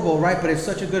horrible, right? But it's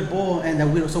such a good bowl, and that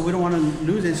we don't want to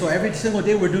lose it. So every single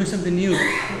day we're doing something new.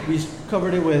 We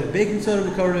covered it with baking soda.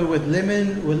 We covered it with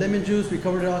lemon juice. We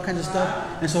covered it all kinds of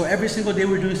stuff. And so every single day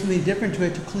we're doing something different to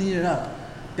it to clean it up.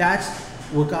 That's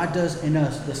what God does in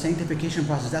us, the sanctification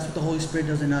process. That's what the Holy Spirit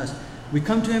does in us. We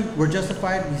come to him, we're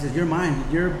justified. He says, you're mine,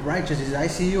 you're righteous. He says, I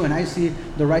see you and I see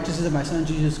the righteousness of my son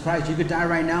Jesus Christ. You could die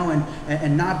right now and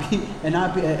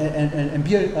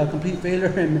be a complete failure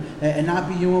and not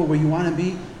be where you want to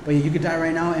be, but you could die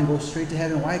right now and go straight to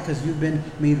heaven. Why? Because you've been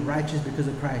made righteous because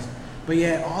of Christ. But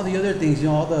yet all the other things,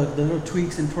 all the little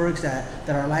tweaks and twerks that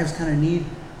our lives kind of need,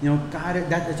 God,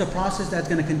 it's a process that's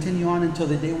going to continue on until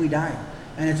the day we die.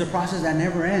 And it's a process that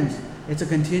never ends. It's a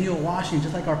continual washing,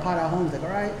 just like our pot at home. It's like, all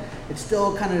right, it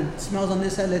still kind of smells on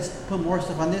this side. Let's put more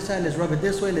stuff on this side. Let's rub it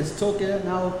this way. Let's soak it up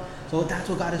now. So that's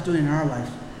what God is doing in our lives.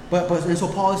 And so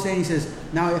Paul is saying, he says,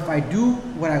 now if I do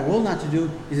what I will not to do,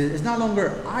 he says, it's not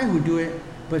longer I who do it,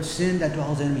 but sin that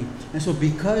dwells in me. And so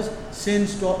because sin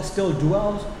still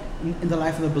dwells in the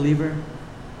life of the believer,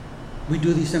 we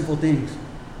do these simple things,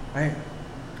 right?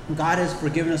 God has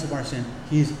forgiven us of our sin.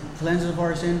 He's cleansed us of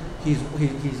our sin. He's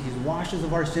washed us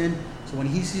of our sin. So when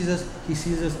he sees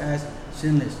us as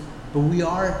sinless. But we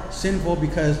are sinful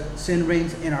because sin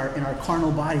reigns in our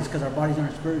carnal bodies, because our bodies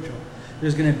aren't spiritual.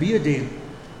 There's going to be a day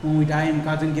when we die and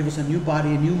God's going to give us a new body,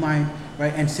 a new mind,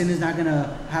 right? And sin is not going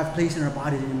to have place in our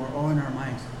bodies anymore or in our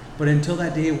minds. But until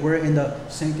that day, we're in the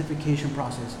sanctification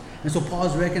process. And so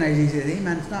Paul's recognizing, he says, hey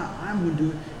man, it's not I'm who do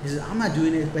it. He says, I'm not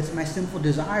doing it, but it's my sinful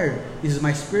desire. He says,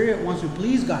 my spirit wants to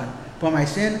please God, but my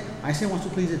sin wants to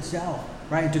please itself,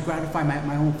 right? And to gratify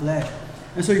my own flesh.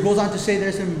 And so he goes on to say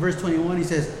this in verse 21, he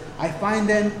says, I find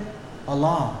then a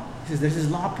law. He says, there's this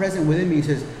law present within me. He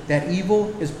says, that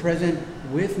evil is present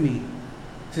with me.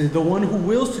 He says, the one who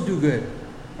wills to do good,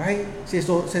 right? See,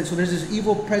 so there's this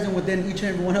evil present within each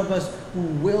and every one of us who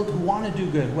want to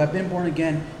do good, who have been born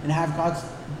again and have God's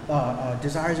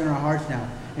desires in our hearts now,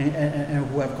 and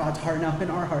who have God's heart now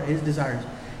in our heart, his desires.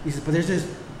 He says, but there's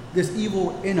this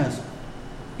evil in us.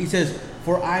 He says,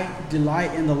 for I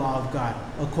delight in the law of God,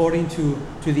 according to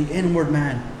the inward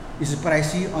man. He says, but I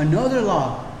see another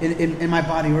law in my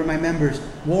body or my members,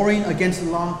 warring against the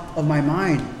law of my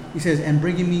mind. He says, and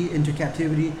bringing me into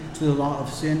captivity to the law of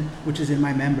sin, which is in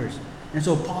my members. And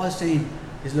so Paul is saying,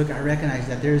 look, I recognize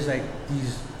that there's like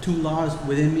these two laws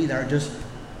within me that are just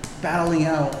battling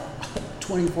out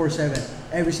 24/7,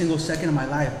 every single second of my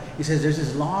life. He says there's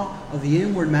this law of the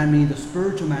inward man, meaning the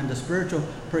spiritual man, the spiritual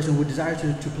person who desires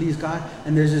to please God.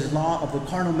 And there's this law of the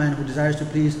carnal man who desires to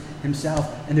please himself.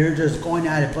 And they're just going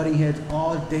at it, butting heads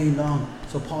all day long.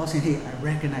 So Paul is saying, hey, I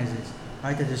recognize this.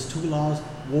 Right, that there's two laws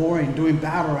warring, doing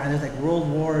battle, right? There's like World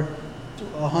War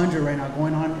 100 right now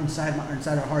going on inside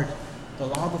our hearts. The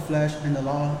law of the flesh and the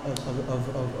law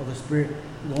of the spirit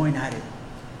going at it.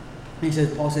 And he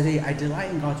says, Paul says, hey, I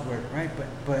delight in God's word, right?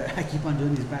 But I keep on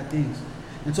doing these bad things.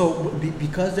 And so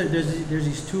because there's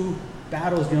these two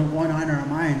battles, going on in our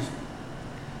minds,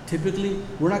 typically,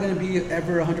 we're not going to be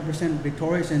ever 100%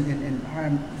 victorious, and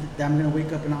I'm going to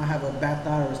wake up and I'll have a bad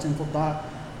thought or a sinful thought.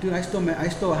 Dude, I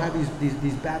still have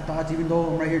these bad thoughts, even though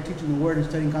I'm right here teaching the Word and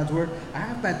studying God's Word. I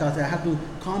have bad thoughts that I have to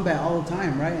combat all the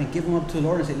time, right? And give them up to the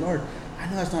Lord and say, Lord, I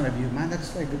know that's not of you, man.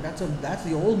 That's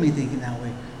the old me thinking that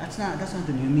way. That's not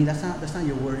the new me. That's not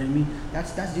your word in me.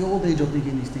 That's the old Angel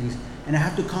thinking these things. And I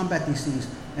have to combat these things.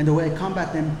 And the way I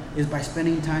combat them is by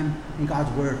spending time in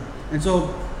God's Word. And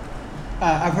so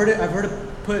I've heard it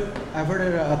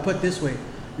put this way.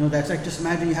 You know, that's like, just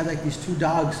imagine you have like these two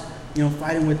dogs, you know,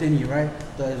 fighting within you, right?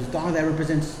 This dog that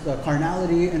represents the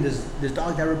carnality, and this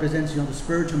dog that represents, you know, the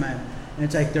spiritual man. And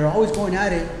it's like they're always going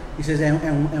at it. He says,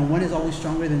 and one is always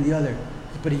stronger than the other.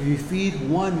 But if you feed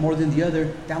one more than the other,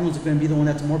 that one's going to be the one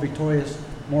that's more victorious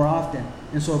more often.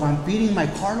 And so if I'm feeding my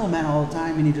carnal man all the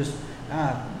time, and he just,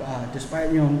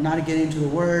 despite, you know, not getting into the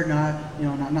Word, not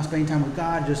spending time with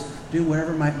God, just doing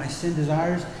whatever my sin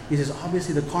desires, he says,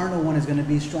 obviously the carnal one is going to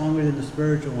be stronger than the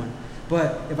spiritual one.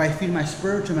 But if I feed my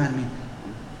spiritual man, I mean,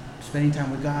 spending time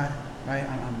with God, right?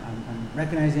 I'm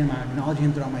recognizing Him, I'm acknowledging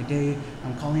Him throughout my day,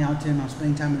 I'm calling out to Him, I'm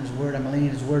spending time in His Word, I'm letting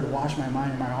His Word wash my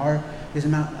mind and my heart.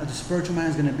 The spiritual man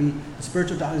is going to be, the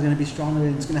spiritual dog is going to be stronger,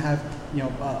 and it's going to have, you know,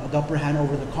 the upper hand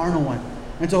over the carnal one.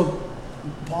 And so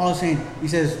Paul is saying, he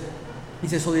says,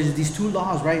 so there's these two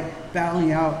laws, right,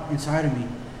 battling out inside of me.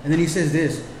 And then he says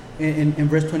this in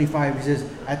verse 25. He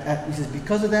says,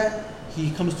 because of that,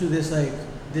 he comes to this like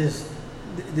this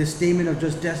statement of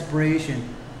just desperation.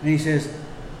 And he says,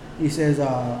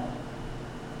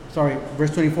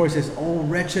 verse 24, he says, oh,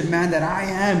 wretched man that I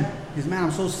am. He says, man,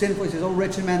 I'm so sinful. He says, oh,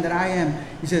 wretched man that I am.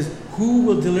 He says, who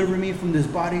will deliver me from this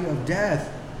body of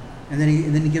death? And then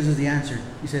he gives us the answer.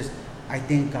 He says, I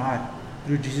thank God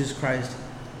through Jesus Christ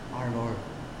our Lord.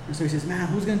 And so he says, man,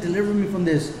 who's going to deliver me from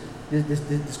this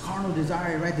carnal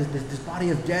desire, right? This body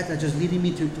of death that's just leading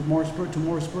me to more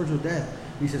spiritual death.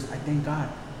 And he says, I thank God,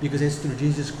 because it's through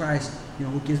Jesus Christ, you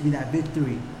know, who gives me that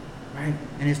victory, right?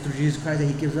 And it's through Jesus Christ that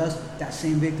He gives us that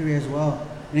same victory as well.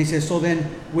 And he says, so then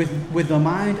with the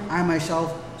mind, I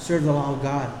myself serve the law of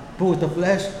God, but with the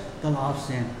flesh, the law of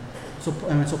sin. So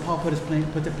Paul put it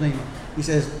plain. He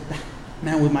says,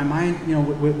 man, with my mind, you know,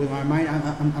 with my mind,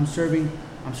 I'm serving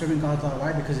God's law,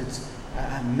 right? Because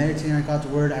I'm meditating on God's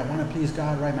Word. I want to please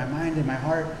God, right? My mind and my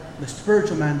heart. The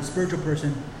spiritual man, the spiritual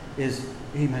person is,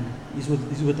 amen, he's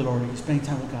with the Lord. He's spending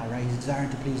time with God, right? He's desiring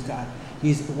to please God.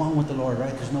 He's one with the Lord,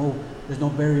 right? There's no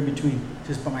barrier in between.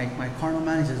 Just but my carnal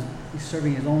man, he says, he's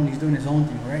serving his own, he's doing his own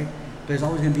thing, right? But there's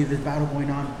always going to be this battle going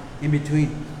on in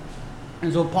between.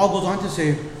 And so Paul goes on to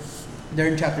say, there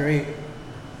in chapter 8,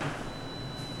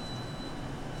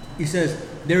 he says,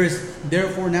 there is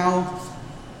therefore now,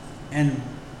 and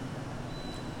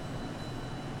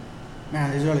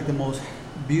man, these are like the most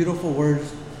beautiful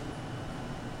words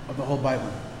of the whole Bible.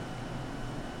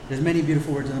 There's many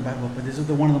beautiful words in the Bible, but this is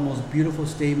one of the most beautiful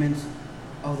statements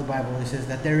of the Bible. It says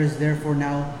that there is therefore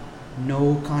now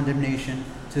no condemnation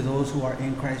to those who are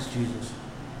in Christ Jesus,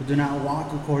 who do not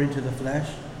walk according to the flesh,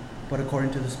 but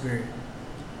according to the Spirit.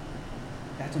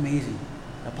 That's amazing.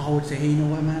 Paul would say, hey, you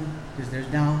know what, man? Because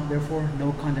there's now, therefore,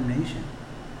 no condemnation.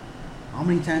 How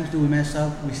many times do we mess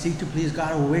up? We seek to please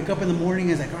God. We wake up in the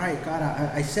morning and it's like, all right, God,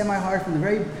 I set my heart from the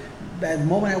very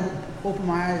moment I open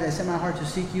my eyes, I set my heart to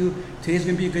seek you. Today's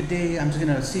going to be a good day. I'm just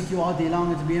going to seek you all day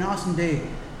long. It's going to be an awesome day.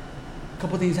 A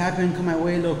couple things happen, come my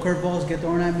way, little curveballs get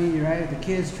thrown at me, right? The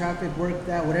kids, traffic, work,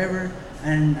 that, whatever.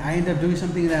 And I end up doing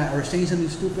something or saying something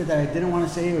stupid that I didn't want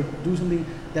to say, or do something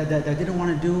that I didn't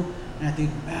want to do. And I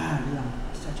think, man,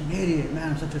 I'm such an idiot.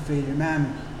 Man, I'm such a failure.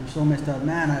 Man, I'm so messed up.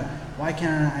 Man, why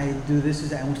can't I do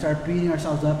this? And we start beating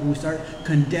ourselves up and we start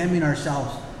condemning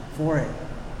ourselves for it.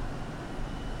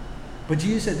 But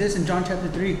Jesus said this in John chapter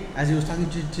 3, as he was talking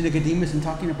to Nicodemus and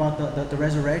talking about the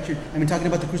resurrection. Talking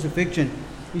about the crucifixion.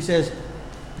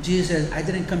 Jesus says, I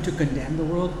didn't come to condemn the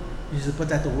world. He says, but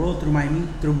that the world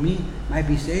through me might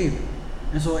be saved.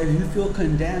 And so if you feel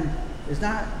condemned, it's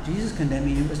not Jesus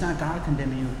condemning you. It's not God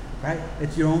condemning you, right?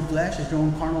 It's your own flesh. It's your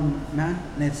own carnal man,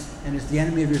 and it's the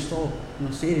enemy of your soul.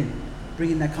 Satan,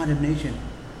 bringing that condemnation.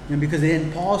 Because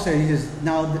then Paul said, he says,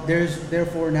 now there's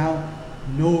therefore now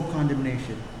no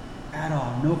condemnation at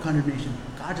all. No condemnation.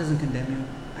 God doesn't condemn you.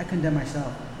 I condemn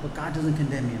myself, but God doesn't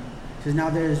condemn you. He says, now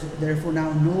there's therefore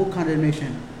now no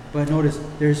condemnation. But notice,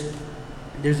 there's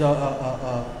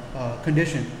a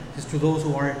condition. It's to those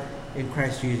who are in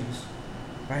Christ Jesus.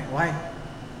 Right? Why?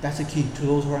 That's the key. To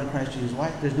those who are in Christ Jesus.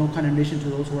 Why? There's no condemnation to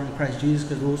those who are in Christ Jesus,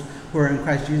 because those who are in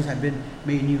Christ Jesus have been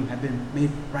made new, have been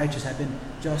made righteous, have been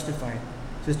justified.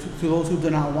 It says to those who do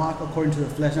not walk according to the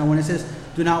flesh. Now when it says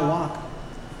do not walk,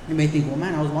 You may think, well,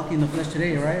 man, I was walking in the flesh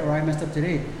today, right? Or I messed up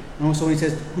today. And so when he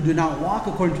says, who do not walk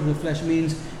according to the flesh,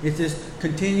 means it's this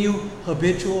continued,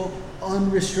 habitual,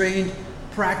 unrestrained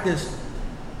practice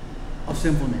of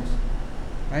sinfulness,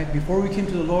 right? Before we came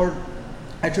to the Lord,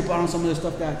 I tripped out on some of the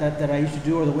stuff that I used to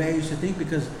do or the way I used to think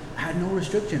because I had no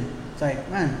restriction. It's like,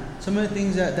 man, some of the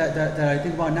things that I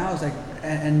think about now is like,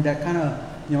 and that kind of,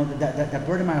 that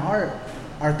burden my heart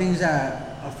are things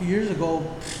that a few years ago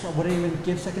I wouldn't even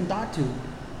give second thought to.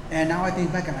 And now I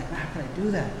think back, I'm like, man, how could I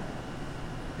do that?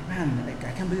 Like, man,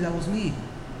 I can't believe that was me,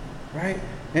 right?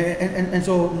 And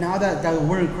so now that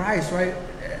we're in Christ, right,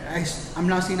 I'm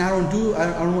not saying I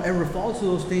don't ever fall to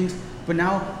those things, but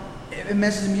now it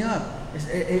messes me up.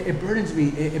 It burdens me.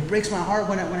 It breaks my heart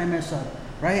when I mess up,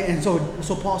 right? And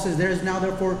so Paul says, there is now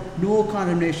therefore no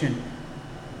condemnation.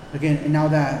 Again, and now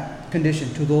that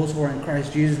condition to those who are in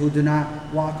Christ Jesus, who do not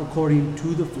walk according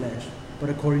to the flesh, but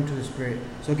according to the Spirit.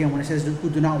 So again, when it says who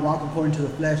do not walk according to the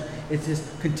flesh, it's this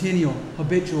continual,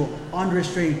 habitual,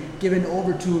 unrestrained, given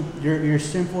over to your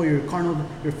sinful, your carnal,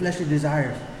 your fleshly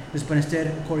desires. But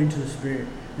instead according to the Spirit.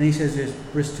 And he says this,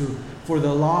 verse 2, for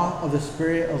the law of the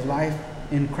Spirit of life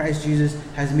in Christ Jesus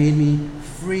has made me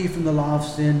free from the law of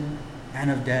sin and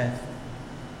of death.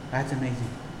 That's amazing.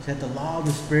 It said the law of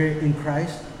the Spirit in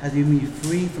Christ has made me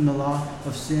free from the law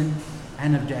of sin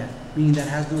and of death, meaning that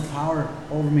has no power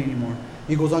over me anymore.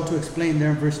 He goes on to explain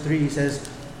there in verse 3, he says,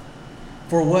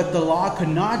 for what the law could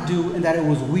not do in that it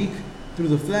was weak through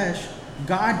the flesh,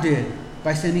 God did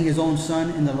by sending his own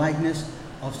Son in the likeness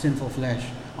of sinful flesh.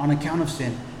 On account of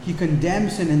sin, he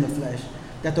condemned sin in the flesh,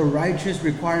 that the righteous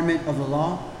requirement of the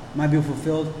law might be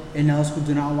fulfilled in us who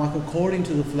do not walk according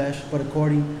to the flesh, but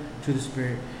according to the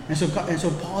Spirit. And so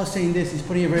Paul is saying this, he's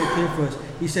putting it very clear for us.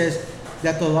 He says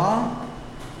that the law,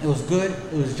 it was good,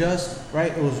 it was just,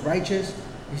 right? It was righteous.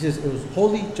 He says it was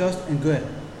holy, just, and good.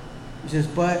 He says,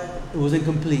 but it was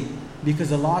incomplete because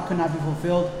the law could not be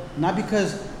fulfilled, not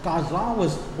because God's law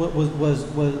was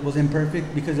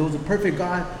imperfect, because it was a perfect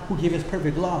God who gave us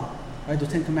perfect law, right? Those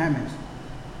 10 Commandments.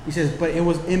 He says, but it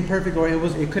was imperfect, or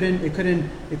it couldn't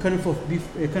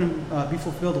be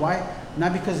fulfilled. Why?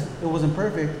 Not because it wasn't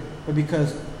perfect, but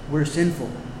because we're sinful.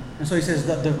 And so he says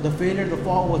that the failure, the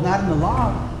fault was not in the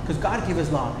law, because God gave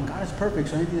us law, and God is perfect,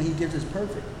 so anything that he gives is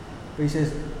perfect. But he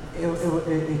says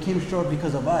it came short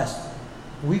because of us.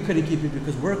 We couldn't keep it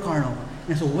because we're carnal.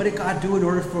 And so what did God do in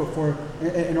order for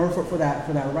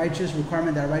that righteous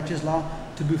requirement, that righteous law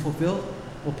to be fulfilled?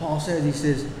 Well, Paul says, he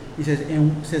says,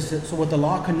 so what the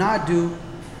law could not do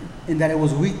in that it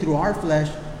was weak through our flesh,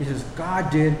 he says, God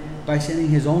did by sending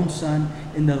his own Son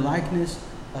in the likeness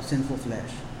of sinful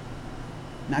flesh.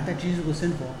 Not that Jesus was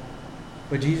sinful,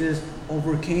 but Jesus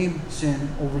overcame sin,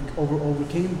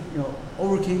 overcame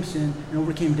sin and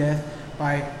overcame death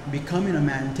by becoming a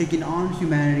man, taking on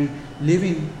humanity,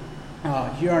 living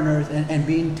here on earth and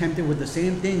being tempted with the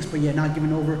same things, but yet not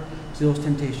giving over to those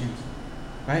temptations.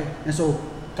 Right? And so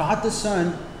God the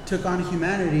Son took on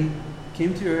humanity,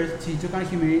 came to earth, he took on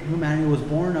humanity, was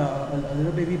born a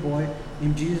little baby boy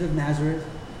named Jesus of Nazareth.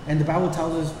 And the Bible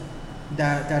tells us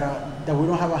that we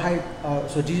don't have a high,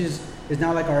 so Jesus is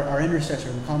now like our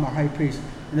intercessor, we call him our high priest.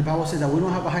 And the Bible says that we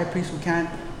don't have a high priest who can't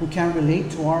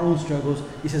relate to our own struggles.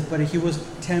 He says, but he was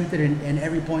tempted in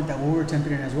every point that we were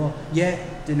tempted in as well,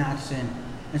 yet did not sin.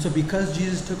 And so because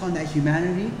Jesus took on that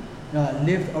humanity,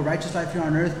 lived a righteous life here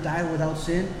on earth, died without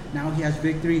sin, now he has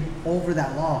victory over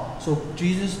that law. So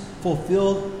Jesus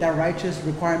fulfilled that righteous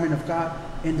requirement of God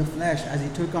in the flesh as he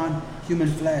took on human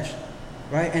flesh,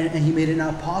 right? And he made it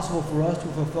now possible for us to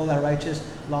fulfill that righteous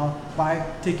law by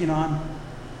taking on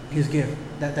his gift,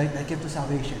 that gift of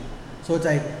salvation. So it's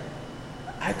like,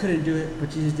 I couldn't do it, but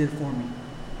Jesus did it for me.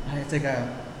 It's like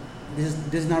this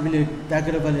is not really that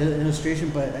good of an illustration,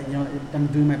 but I'm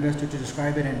doing my best to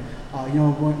describe it. And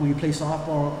when you play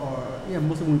softball,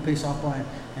 mostly when we play softball,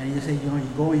 and you say you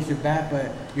go and you should bat,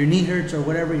 but your knee hurts or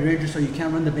whatever, you're injured, so you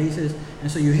can't run the bases, and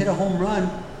so you hit a home run,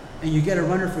 and you get a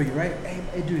runner for you, right?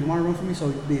 Hey dude, you want to run for me? So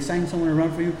they assign someone to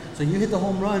run for you. So you hit the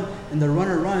home run, and the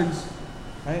runner runs,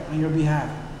 right, on your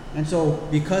behalf. And so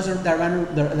because of that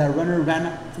runner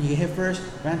ran, he hit first,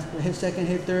 hit second,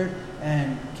 hit third,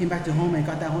 and came back to home and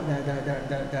got that home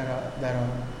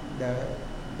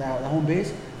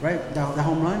base, right? That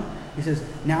home run. He says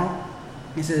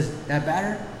that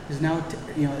batter is now,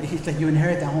 he's like, you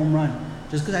inherit that home run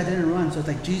just because I didn't run. So it's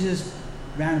like Jesus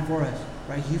ran for us,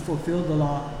 right? He fulfilled the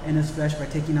law in his flesh by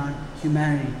taking on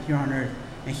humanity here on earth.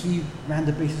 And he ran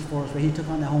the bases for us, but he took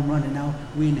on that home run, and now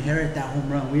we inherit that home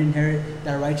run. We inherit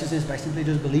that righteousness by simply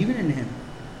just believing in him,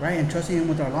 right? And trusting him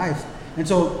with our lives. And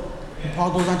so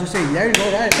Paul goes on to say, there you go,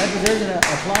 that deserves an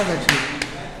applause actually.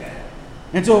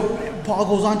 And so Paul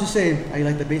goes on to say, I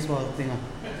like the baseball thing.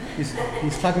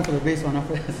 He's clapping for the baseball, not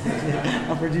for,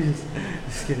 not for Jesus.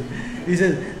 Just kidding. He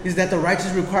says, is that the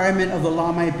righteous requirement of the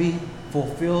law might be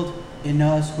fulfilled in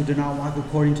us who do not walk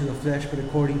according to the flesh, but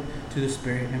according to the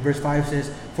Spirit. And verse 5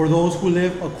 says, for those who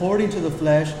live according to the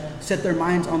flesh set their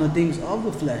minds on the things of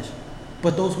the flesh,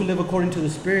 but those who live according to the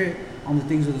Spirit on the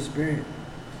things of the Spirit.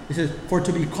 It says, for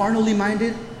to be carnally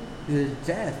minded is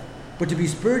death, but to be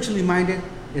spiritually minded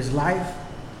is life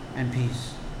and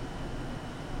peace.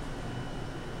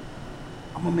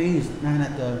 I'm amazed, man,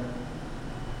 at the,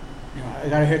 I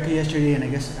got a haircut yesterday, and I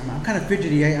guess I'm kind of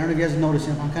fidgety. I don't know if you guys noticed,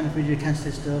 I'm kind of fidgety, I can't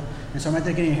sit still. And so I'm out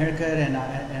there getting a haircut, and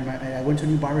I went to a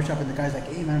new barbershop, and the guy's like,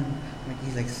 hey, man,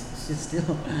 he's like, sit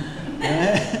still.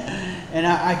 And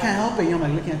I can't help it, I'm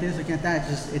like looking at this, looking at that,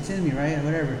 it's in me, right,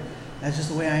 whatever. That's just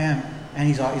the way I am. And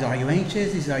he's like, are you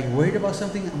anxious? He's like, are you worried about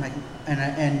something? I'm like,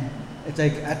 and it's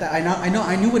like,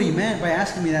 I knew what he meant by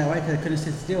asking me that, right, because I couldn't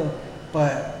sit still.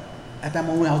 But at that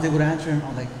moment, I was able to answer him. I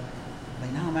was like,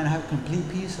 no, man, I have complete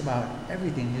peace about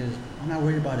everything. I'm not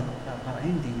worried about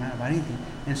anything, man, about anything.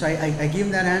 And so I gave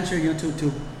him that answer, to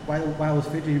why I was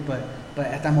fidgeting. But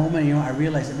at that moment, I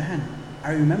realized that, man,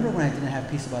 I remember when I didn't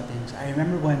have peace about things. I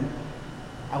remember when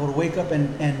I would wake up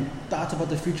and thoughts about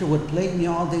the future would plague me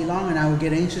all day long, and I would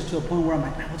get anxious to a point where I'm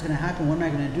like, man, what's going to happen? What am I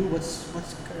going to do? What's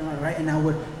going on, right?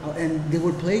 And they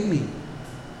would plague me.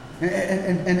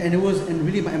 And it was, and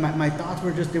really my thoughts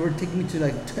were just, they were taking me to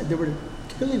they were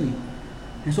killing me.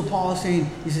 And so Paul is saying,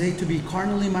 he says, hey, to be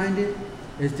carnally minded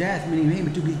is death, meaning, hey,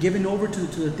 but to be given over to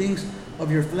the things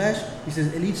of your flesh, he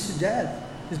says, it leads to death.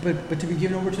 He says, but to be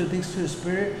given over to the things to the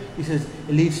Spirit, he says,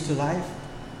 it leads to life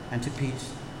and to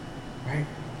peace, right?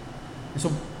 And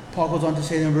so Paul goes on to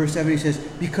say in verse 7, he says,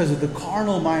 because of the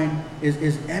carnal mind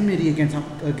is enmity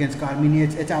against God, meaning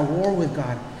it's at war with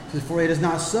God. He says, for it is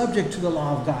not subject to the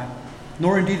law of God,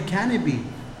 nor indeed can it be.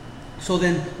 So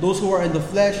then those who are in the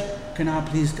flesh cannot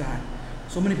please God.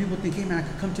 So many people think, hey, man, I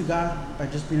could come to God by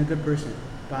just being a good person.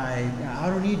 I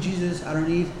don't need Jesus. I don't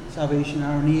need salvation.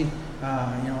 I don't need,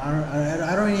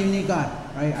 I don't even need God,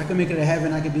 right? I can make it to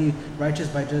heaven. I could be righteous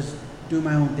by just doing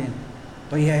my own thing.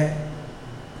 But yet,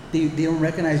 they don't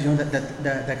recognize,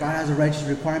 that God has a righteous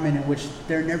requirement in which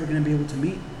they're never going to be able to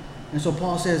meet. And so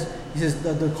Paul says, he says,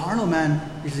 the carnal man,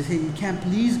 he says, hey, he can't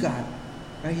please God,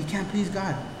 right? He can't please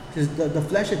God. He says, the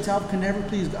flesh itself can never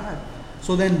please God.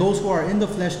 So then those who are in the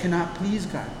flesh cannot please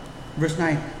God. Verse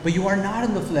 9, but you are not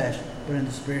in the flesh, but in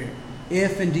the Spirit,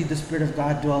 if indeed the Spirit of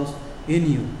God dwells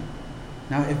in you.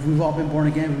 Now, if we've all been born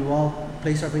again, we've all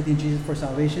placed our faith in Jesus for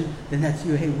salvation, then that's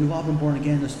you. Hey, we've all been born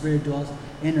again. The Spirit dwells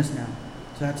in us now.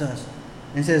 So that's us.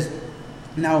 And it says,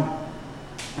 now,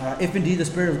 if indeed the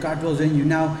Spirit of God dwells in you.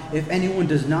 Now, if anyone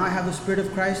does not have the Spirit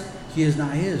of Christ, he is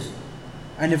not his.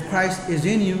 And if Christ is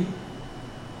in you,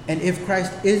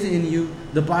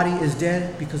 the body is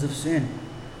dead because of sin,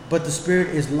 but the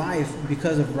Spirit is life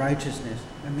because of righteousness.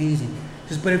 Amazing. It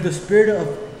says, but if the Spirit of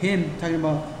Him, talking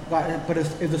about God, but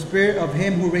if the Spirit of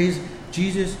Him who raised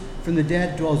Jesus from the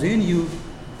dead dwells in you,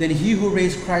 then He who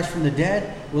raised Christ from the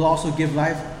dead will also give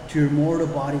life to your mortal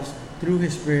bodies through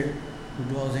His Spirit who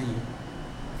dwells in you.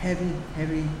 Heavy,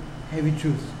 heavy, heavy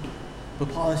truth.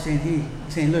 But Paul is saying, hey,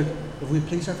 he's saying, look, if we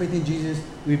place our faith in Jesus,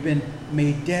 we've been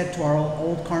made dead to our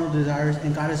old carnal desires,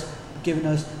 and God has given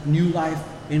us new life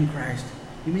in Christ.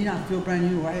 You may not feel brand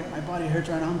new, right? My body hurts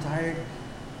right now, I'm tired.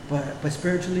 But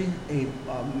spiritually,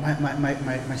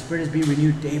 my spirit is being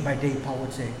renewed day by day, Paul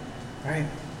would say. Right?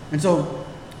 And so,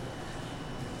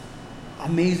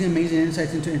 amazing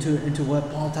insights into what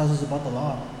Paul tells us about the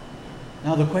law.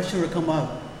 Now the question will come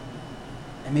up,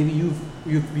 and maybe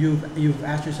you've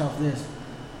asked yourself this: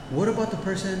 what about the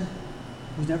person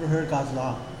who's never heard God's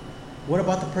law? What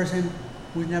about the person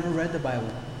who's never read the Bible?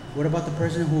 What about the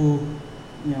person who,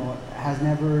 has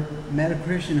never met a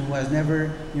Christian, who has never,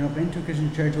 been to a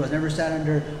Christian church, who has never sat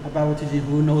under a Bible teaching,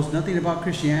 who knows nothing about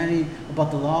Christianity,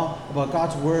 about the law, about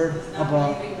God's word,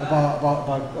 about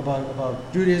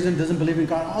Judaism, doesn't believe in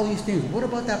God, all these things? What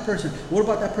about that person? What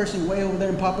about that person way over there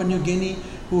in Papua New Guinea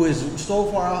who is so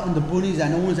far out in the boonies that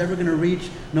no one's ever going to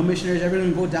reach, no missionaries ever going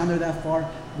to go down there that far?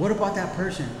 What about that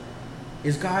person?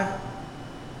 Is God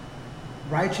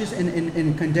righteous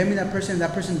in condemning that person?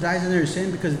 That person dies in their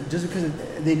sin because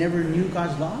they never knew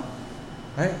God's law,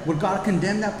 right? Would God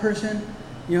condemn that person,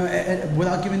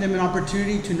 without giving them an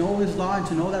opportunity to know His law and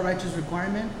to know that righteous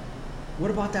requirement? What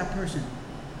about that person?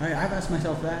 Right? I've asked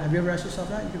myself that. Have you ever asked yourself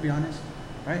that? You can be honest,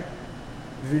 right?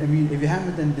 If you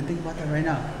haven't, then think about that right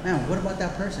now. Man, what about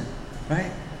that person,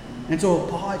 right? And so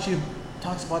Paul actually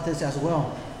talks about this as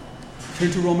well.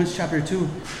 Turn to Romans chapter 2,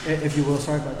 if you will.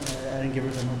 Sorry, but I didn't give her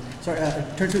the note. Sorry,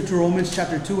 turn to Romans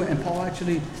chapter 2, and Paul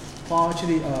actually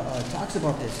talks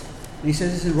about this. And he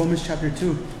says this in Romans chapter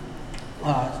 2,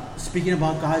 speaking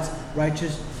about God's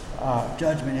righteous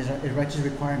judgment, his righteous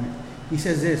requirement. He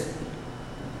says this.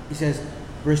 He says,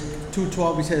 verse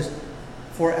 2:12, he says,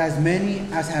 "For as many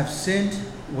as have sinned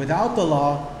without the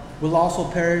law will also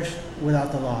perish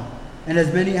without the law. And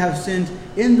as many have sinned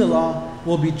in the law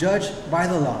will be judged by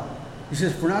the law." He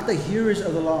says, "For not the hearers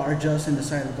of the law are just in the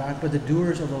sight of God, but the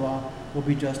doers of the law will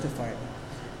be justified."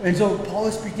 And so Paul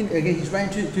is speaking, again, he's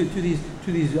writing to these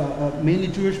mainly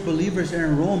Jewish believers there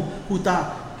in Rome who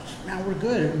thought, man, we're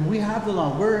good. We have the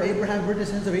law. We're Abraham. We're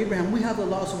descendants of Abraham. We have the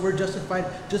law, so we're justified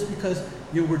just because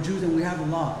we're Jews and we have the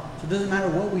law. So it doesn't matter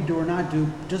what we do or not do.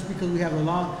 Just because we have the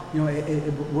law,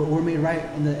 we're made right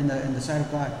in the sight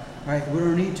of God. Right? We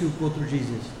don't need to go through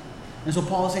Jesus. And so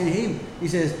Paul is saying, hey, he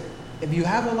says, if you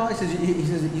have the law, he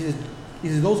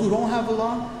says, those who don't have the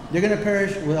law, they're going to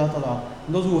perish without the law.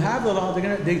 And those who have the law,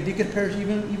 they could perish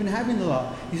even having the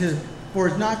law. He says, for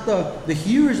it's not the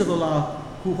hearers of the law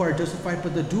who are justified,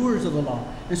 but the doers of the law.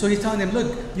 And so he's telling them,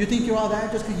 look, you think you're all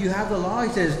that just because you have the law? He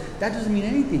says, that doesn't mean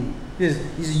anything. He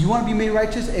says, you want to be made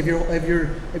righteous? If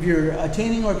you're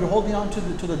attaining or if you're holding on to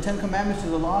the Ten Commandments, to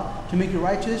the law, to make you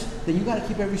righteous, then you got to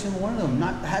keep every single one of them.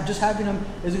 Just having them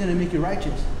isn't going to make you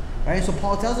righteous. Right? So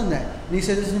Paul tells them that. And he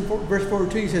says this in verse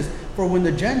 42, he says, for when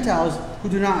the Gentiles who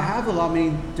do not have the law,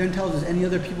 meaning Gentiles is any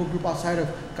other people group outside of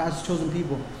God's chosen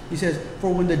people. He says,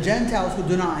 for when the Gentiles who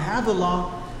do not have the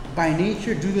law by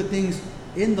nature do the things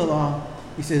in the law,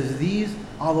 he says, these,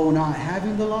 although not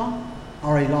having the law,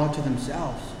 are a law to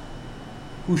themselves,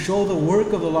 who show the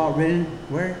work of the law written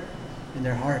where? In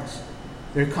their hearts.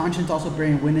 Their conscience also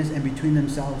bearing witness, and between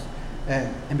themselves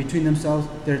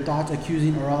their thoughts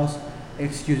accusing or else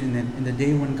excusing them in the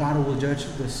day when God will judge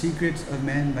the secrets of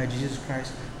men by Jesus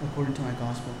Christ according to my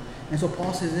gospel. And so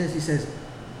Paul says this, he says,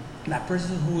 that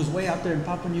person who is way out there in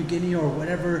Papua New Guinea or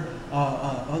whatever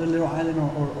other little island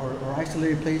or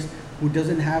isolated place who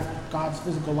doesn't have God's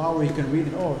physical law where he can read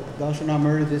it, oh, thou shalt not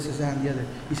murder, this, that, and the other.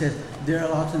 He says they're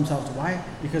allowed to themselves. Why?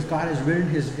 Because God has written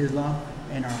his law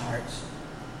in our hearts.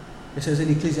 It says in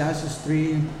Ecclesiastes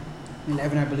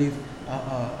 3:11, I believe,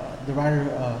 the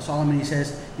writer Solomon, he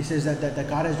says that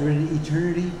God has written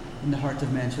eternity in the hearts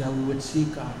of men so that we would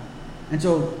seek God. And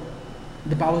so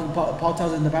the Bible, Paul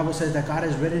tells us, and the Bible says that God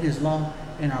has written his law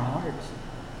in our hearts.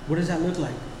 What does that look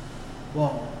like?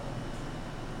 Well,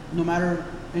 no matter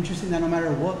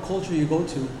what culture you go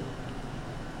to,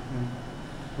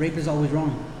 rape is always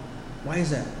wrong. Why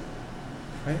is that?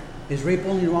 Right? Is rape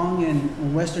only wrong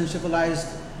in Western civilized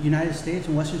United States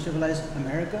and Western civilized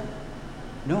America?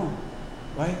 No.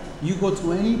 Right? You go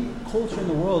to any culture in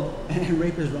the world and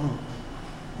rape is wrong.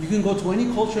 You can go to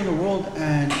any culture in the world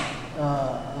and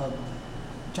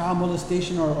child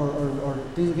molestation or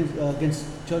things against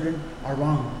children are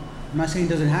wrong. I'm not saying it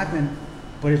doesn't happen,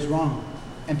 but it's wrong.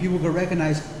 And people can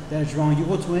recognize that it's wrong. You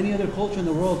go to any other culture in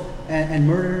the world and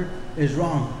murder is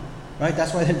wrong. Right?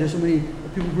 That's why there's so many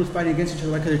people groups fighting against each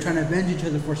other, because they're trying to avenge each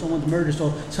other for someone's murder.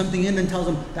 So something in them tells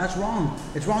them, that's wrong.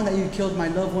 It's wrong that you killed my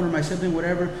loved one or my sibling,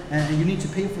 whatever, and you need to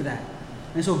pay for that.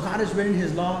 And so God has written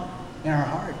his law in our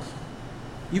hearts.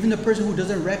 Even the person who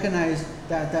doesn't recognize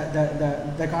that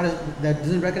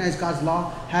doesn't recognize God's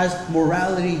law has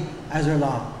morality as their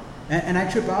law. And I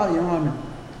trip out,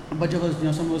 a bunch of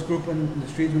us, some of us grew up in the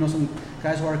streets. We know some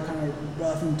guys who are kind of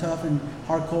rough and tough and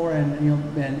hardcore, and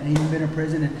even been in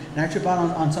prison. And I trip out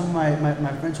on some of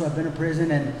my friends who have been in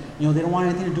prison, and they don't want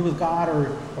anything to do with God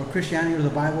or Christianity or the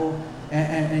Bible,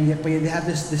 and yet they have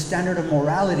this standard of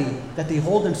morality that they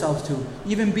hold themselves to,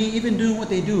 even doing what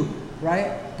they do,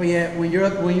 right? But yet when you're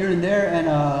in there and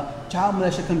child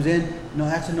molestation comes in,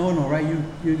 that's a no-no, right?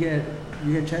 You get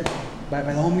checked by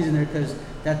the homies in there, because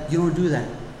that you don't do that.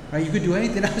 Right? You could do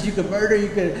anything else. You could murder. You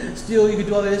could steal. You could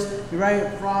do all this. Right?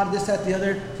 Fraud. This, that, the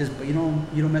other. It says, but you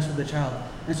don't mess with the child.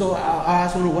 And so I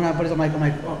asked one of my buddies. I'm like,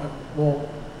 well,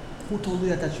 who told you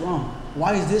that that's wrong?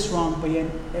 Why is this wrong? But yet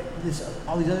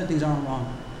all these other things aren't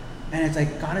wrong. And it's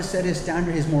like God has set his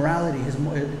standard, his morality.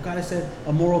 God has set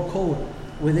a moral code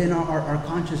within our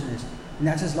consciousness, and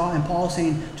that's his law. And Paul is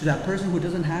saying to that person who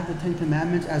doesn't have the Ten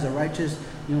Commandments as a righteous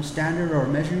standard or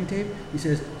measuring tape, he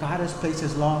says God has placed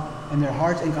his law in their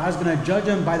hearts, and God's going to judge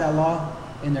them by that law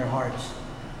in their hearts.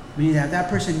 Meaning that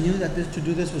person knew that to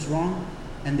do this was wrong,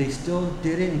 and they still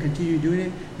did it and continue doing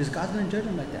it, because God's going to judge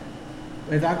them like that.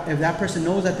 if that person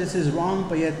knows that this is wrong,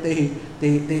 but yet they do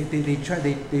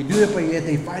it, but yet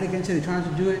they fight against it, they try not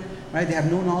to do it, right? They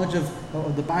have no knowledge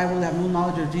of the Bible, they have no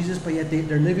knowledge of Jesus, but yet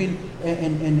they're living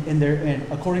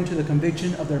according to the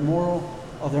conviction of their moral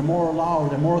law or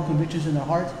their moral convictions in their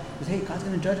hearts. Hey, God's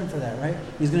going to judge them for that, right?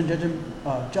 He's going to judge them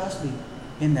justly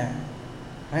in that,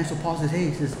 right? So Paul says,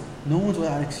 he says, no one's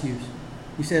without excuse.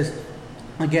 He says,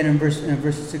 again in verse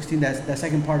 16, that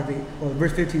second part of it, or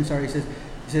verse 15, sorry, he says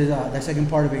that second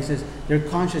part of it, he says, their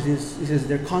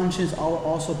conscience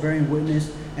also bearing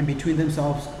witness, and between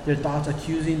themselves their thoughts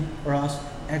accusing or else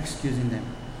excusing them.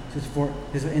 He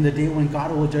says, in the day when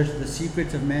God will judge the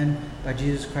secrets of men by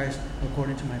Jesus Christ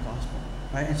according to my gospel.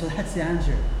 Right? And so that's the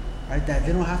answer. Right? That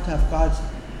they don't have to have God's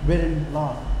written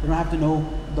law. They don't have to know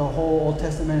the whole Old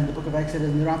Testament and the book of Exodus.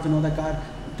 And they don't have to know that God,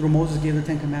 through Moses, gave the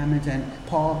Ten Commandments, and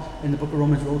Paul in the book of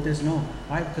Romans wrote this. No.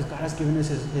 Right? Because God has given us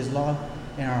his law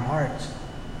in our hearts.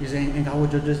 He's saying, and God will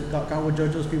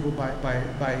judge those people by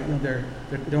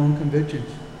their own convictions.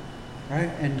 Right?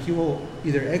 And he will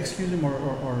either excuse them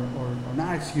or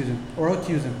not excuse them, or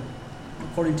accuse them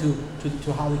according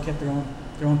to how they kept their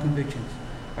own convictions.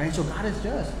 Right? So God is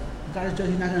just. God is just.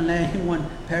 He's not going to let anyone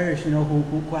perish,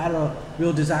 who had a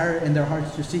real desire in their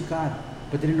hearts to seek God,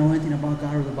 but didn't know anything about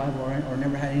God or the Bible, or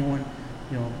never had anyone,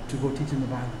 to go teach them the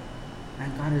Bible.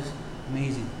 And God is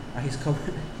amazing. He's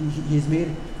covered. He's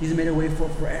made a way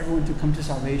for everyone to come to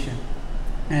salvation.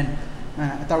 And I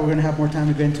thought we were going to have more time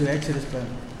to get into Exodus, but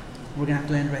we're going to have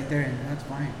to end right there, and that's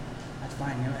fine. That's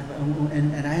fine.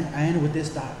 And I ended with this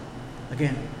thought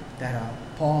again, that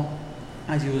Paul,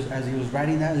 as he was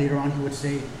writing that, later on he would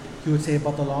say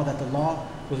about the law that the law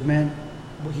was meant.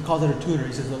 He calls it a tutor.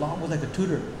 He says the law was like a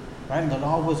tutor, right? And the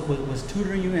law was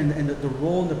tutoring you, and the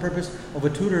role and the purpose of a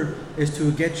tutor is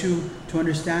to get you to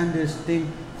understand this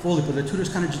thing fully. But the tutor's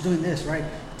kind of just doing this, right?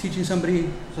 Teaching somebody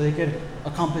so they could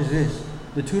accomplish this.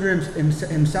 The tutor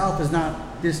himself is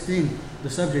not this thing, the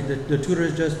subject. The tutor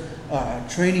is just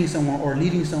training someone or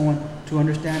leading someone to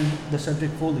understand the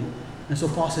subject fully. And so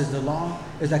Paul says the law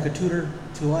is like a tutor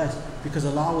to us, because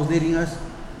the law was leading us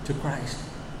to Christ,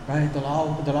 right? The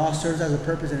law serves as a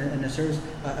purpose, and it serves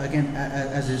again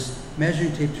as this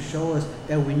measuring tape to show us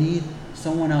that we need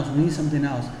someone else, we need something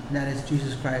else, and that is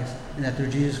Jesus Christ. And that through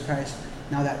Jesus Christ,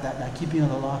 now that keeping of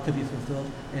the law could be fulfilled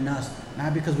in us,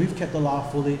 not because we've kept the law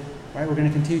fully, right? We're going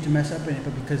to continue to mess up in it,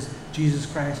 but because Jesus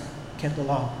Christ kept the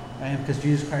law, right? And because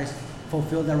Jesus Christ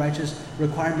fulfilled that righteous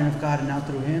requirement of God, and now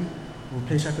through Him, we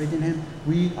place our faith in Him,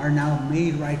 we are now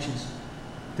made righteous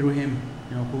through Him,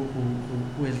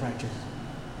 who is righteous.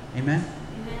 Amen?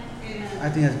 Amen. I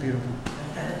think that's beautiful.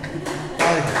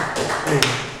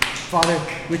 Father,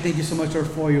 we thank you so much, Lord,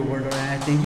 for your word, Lord, and I thank you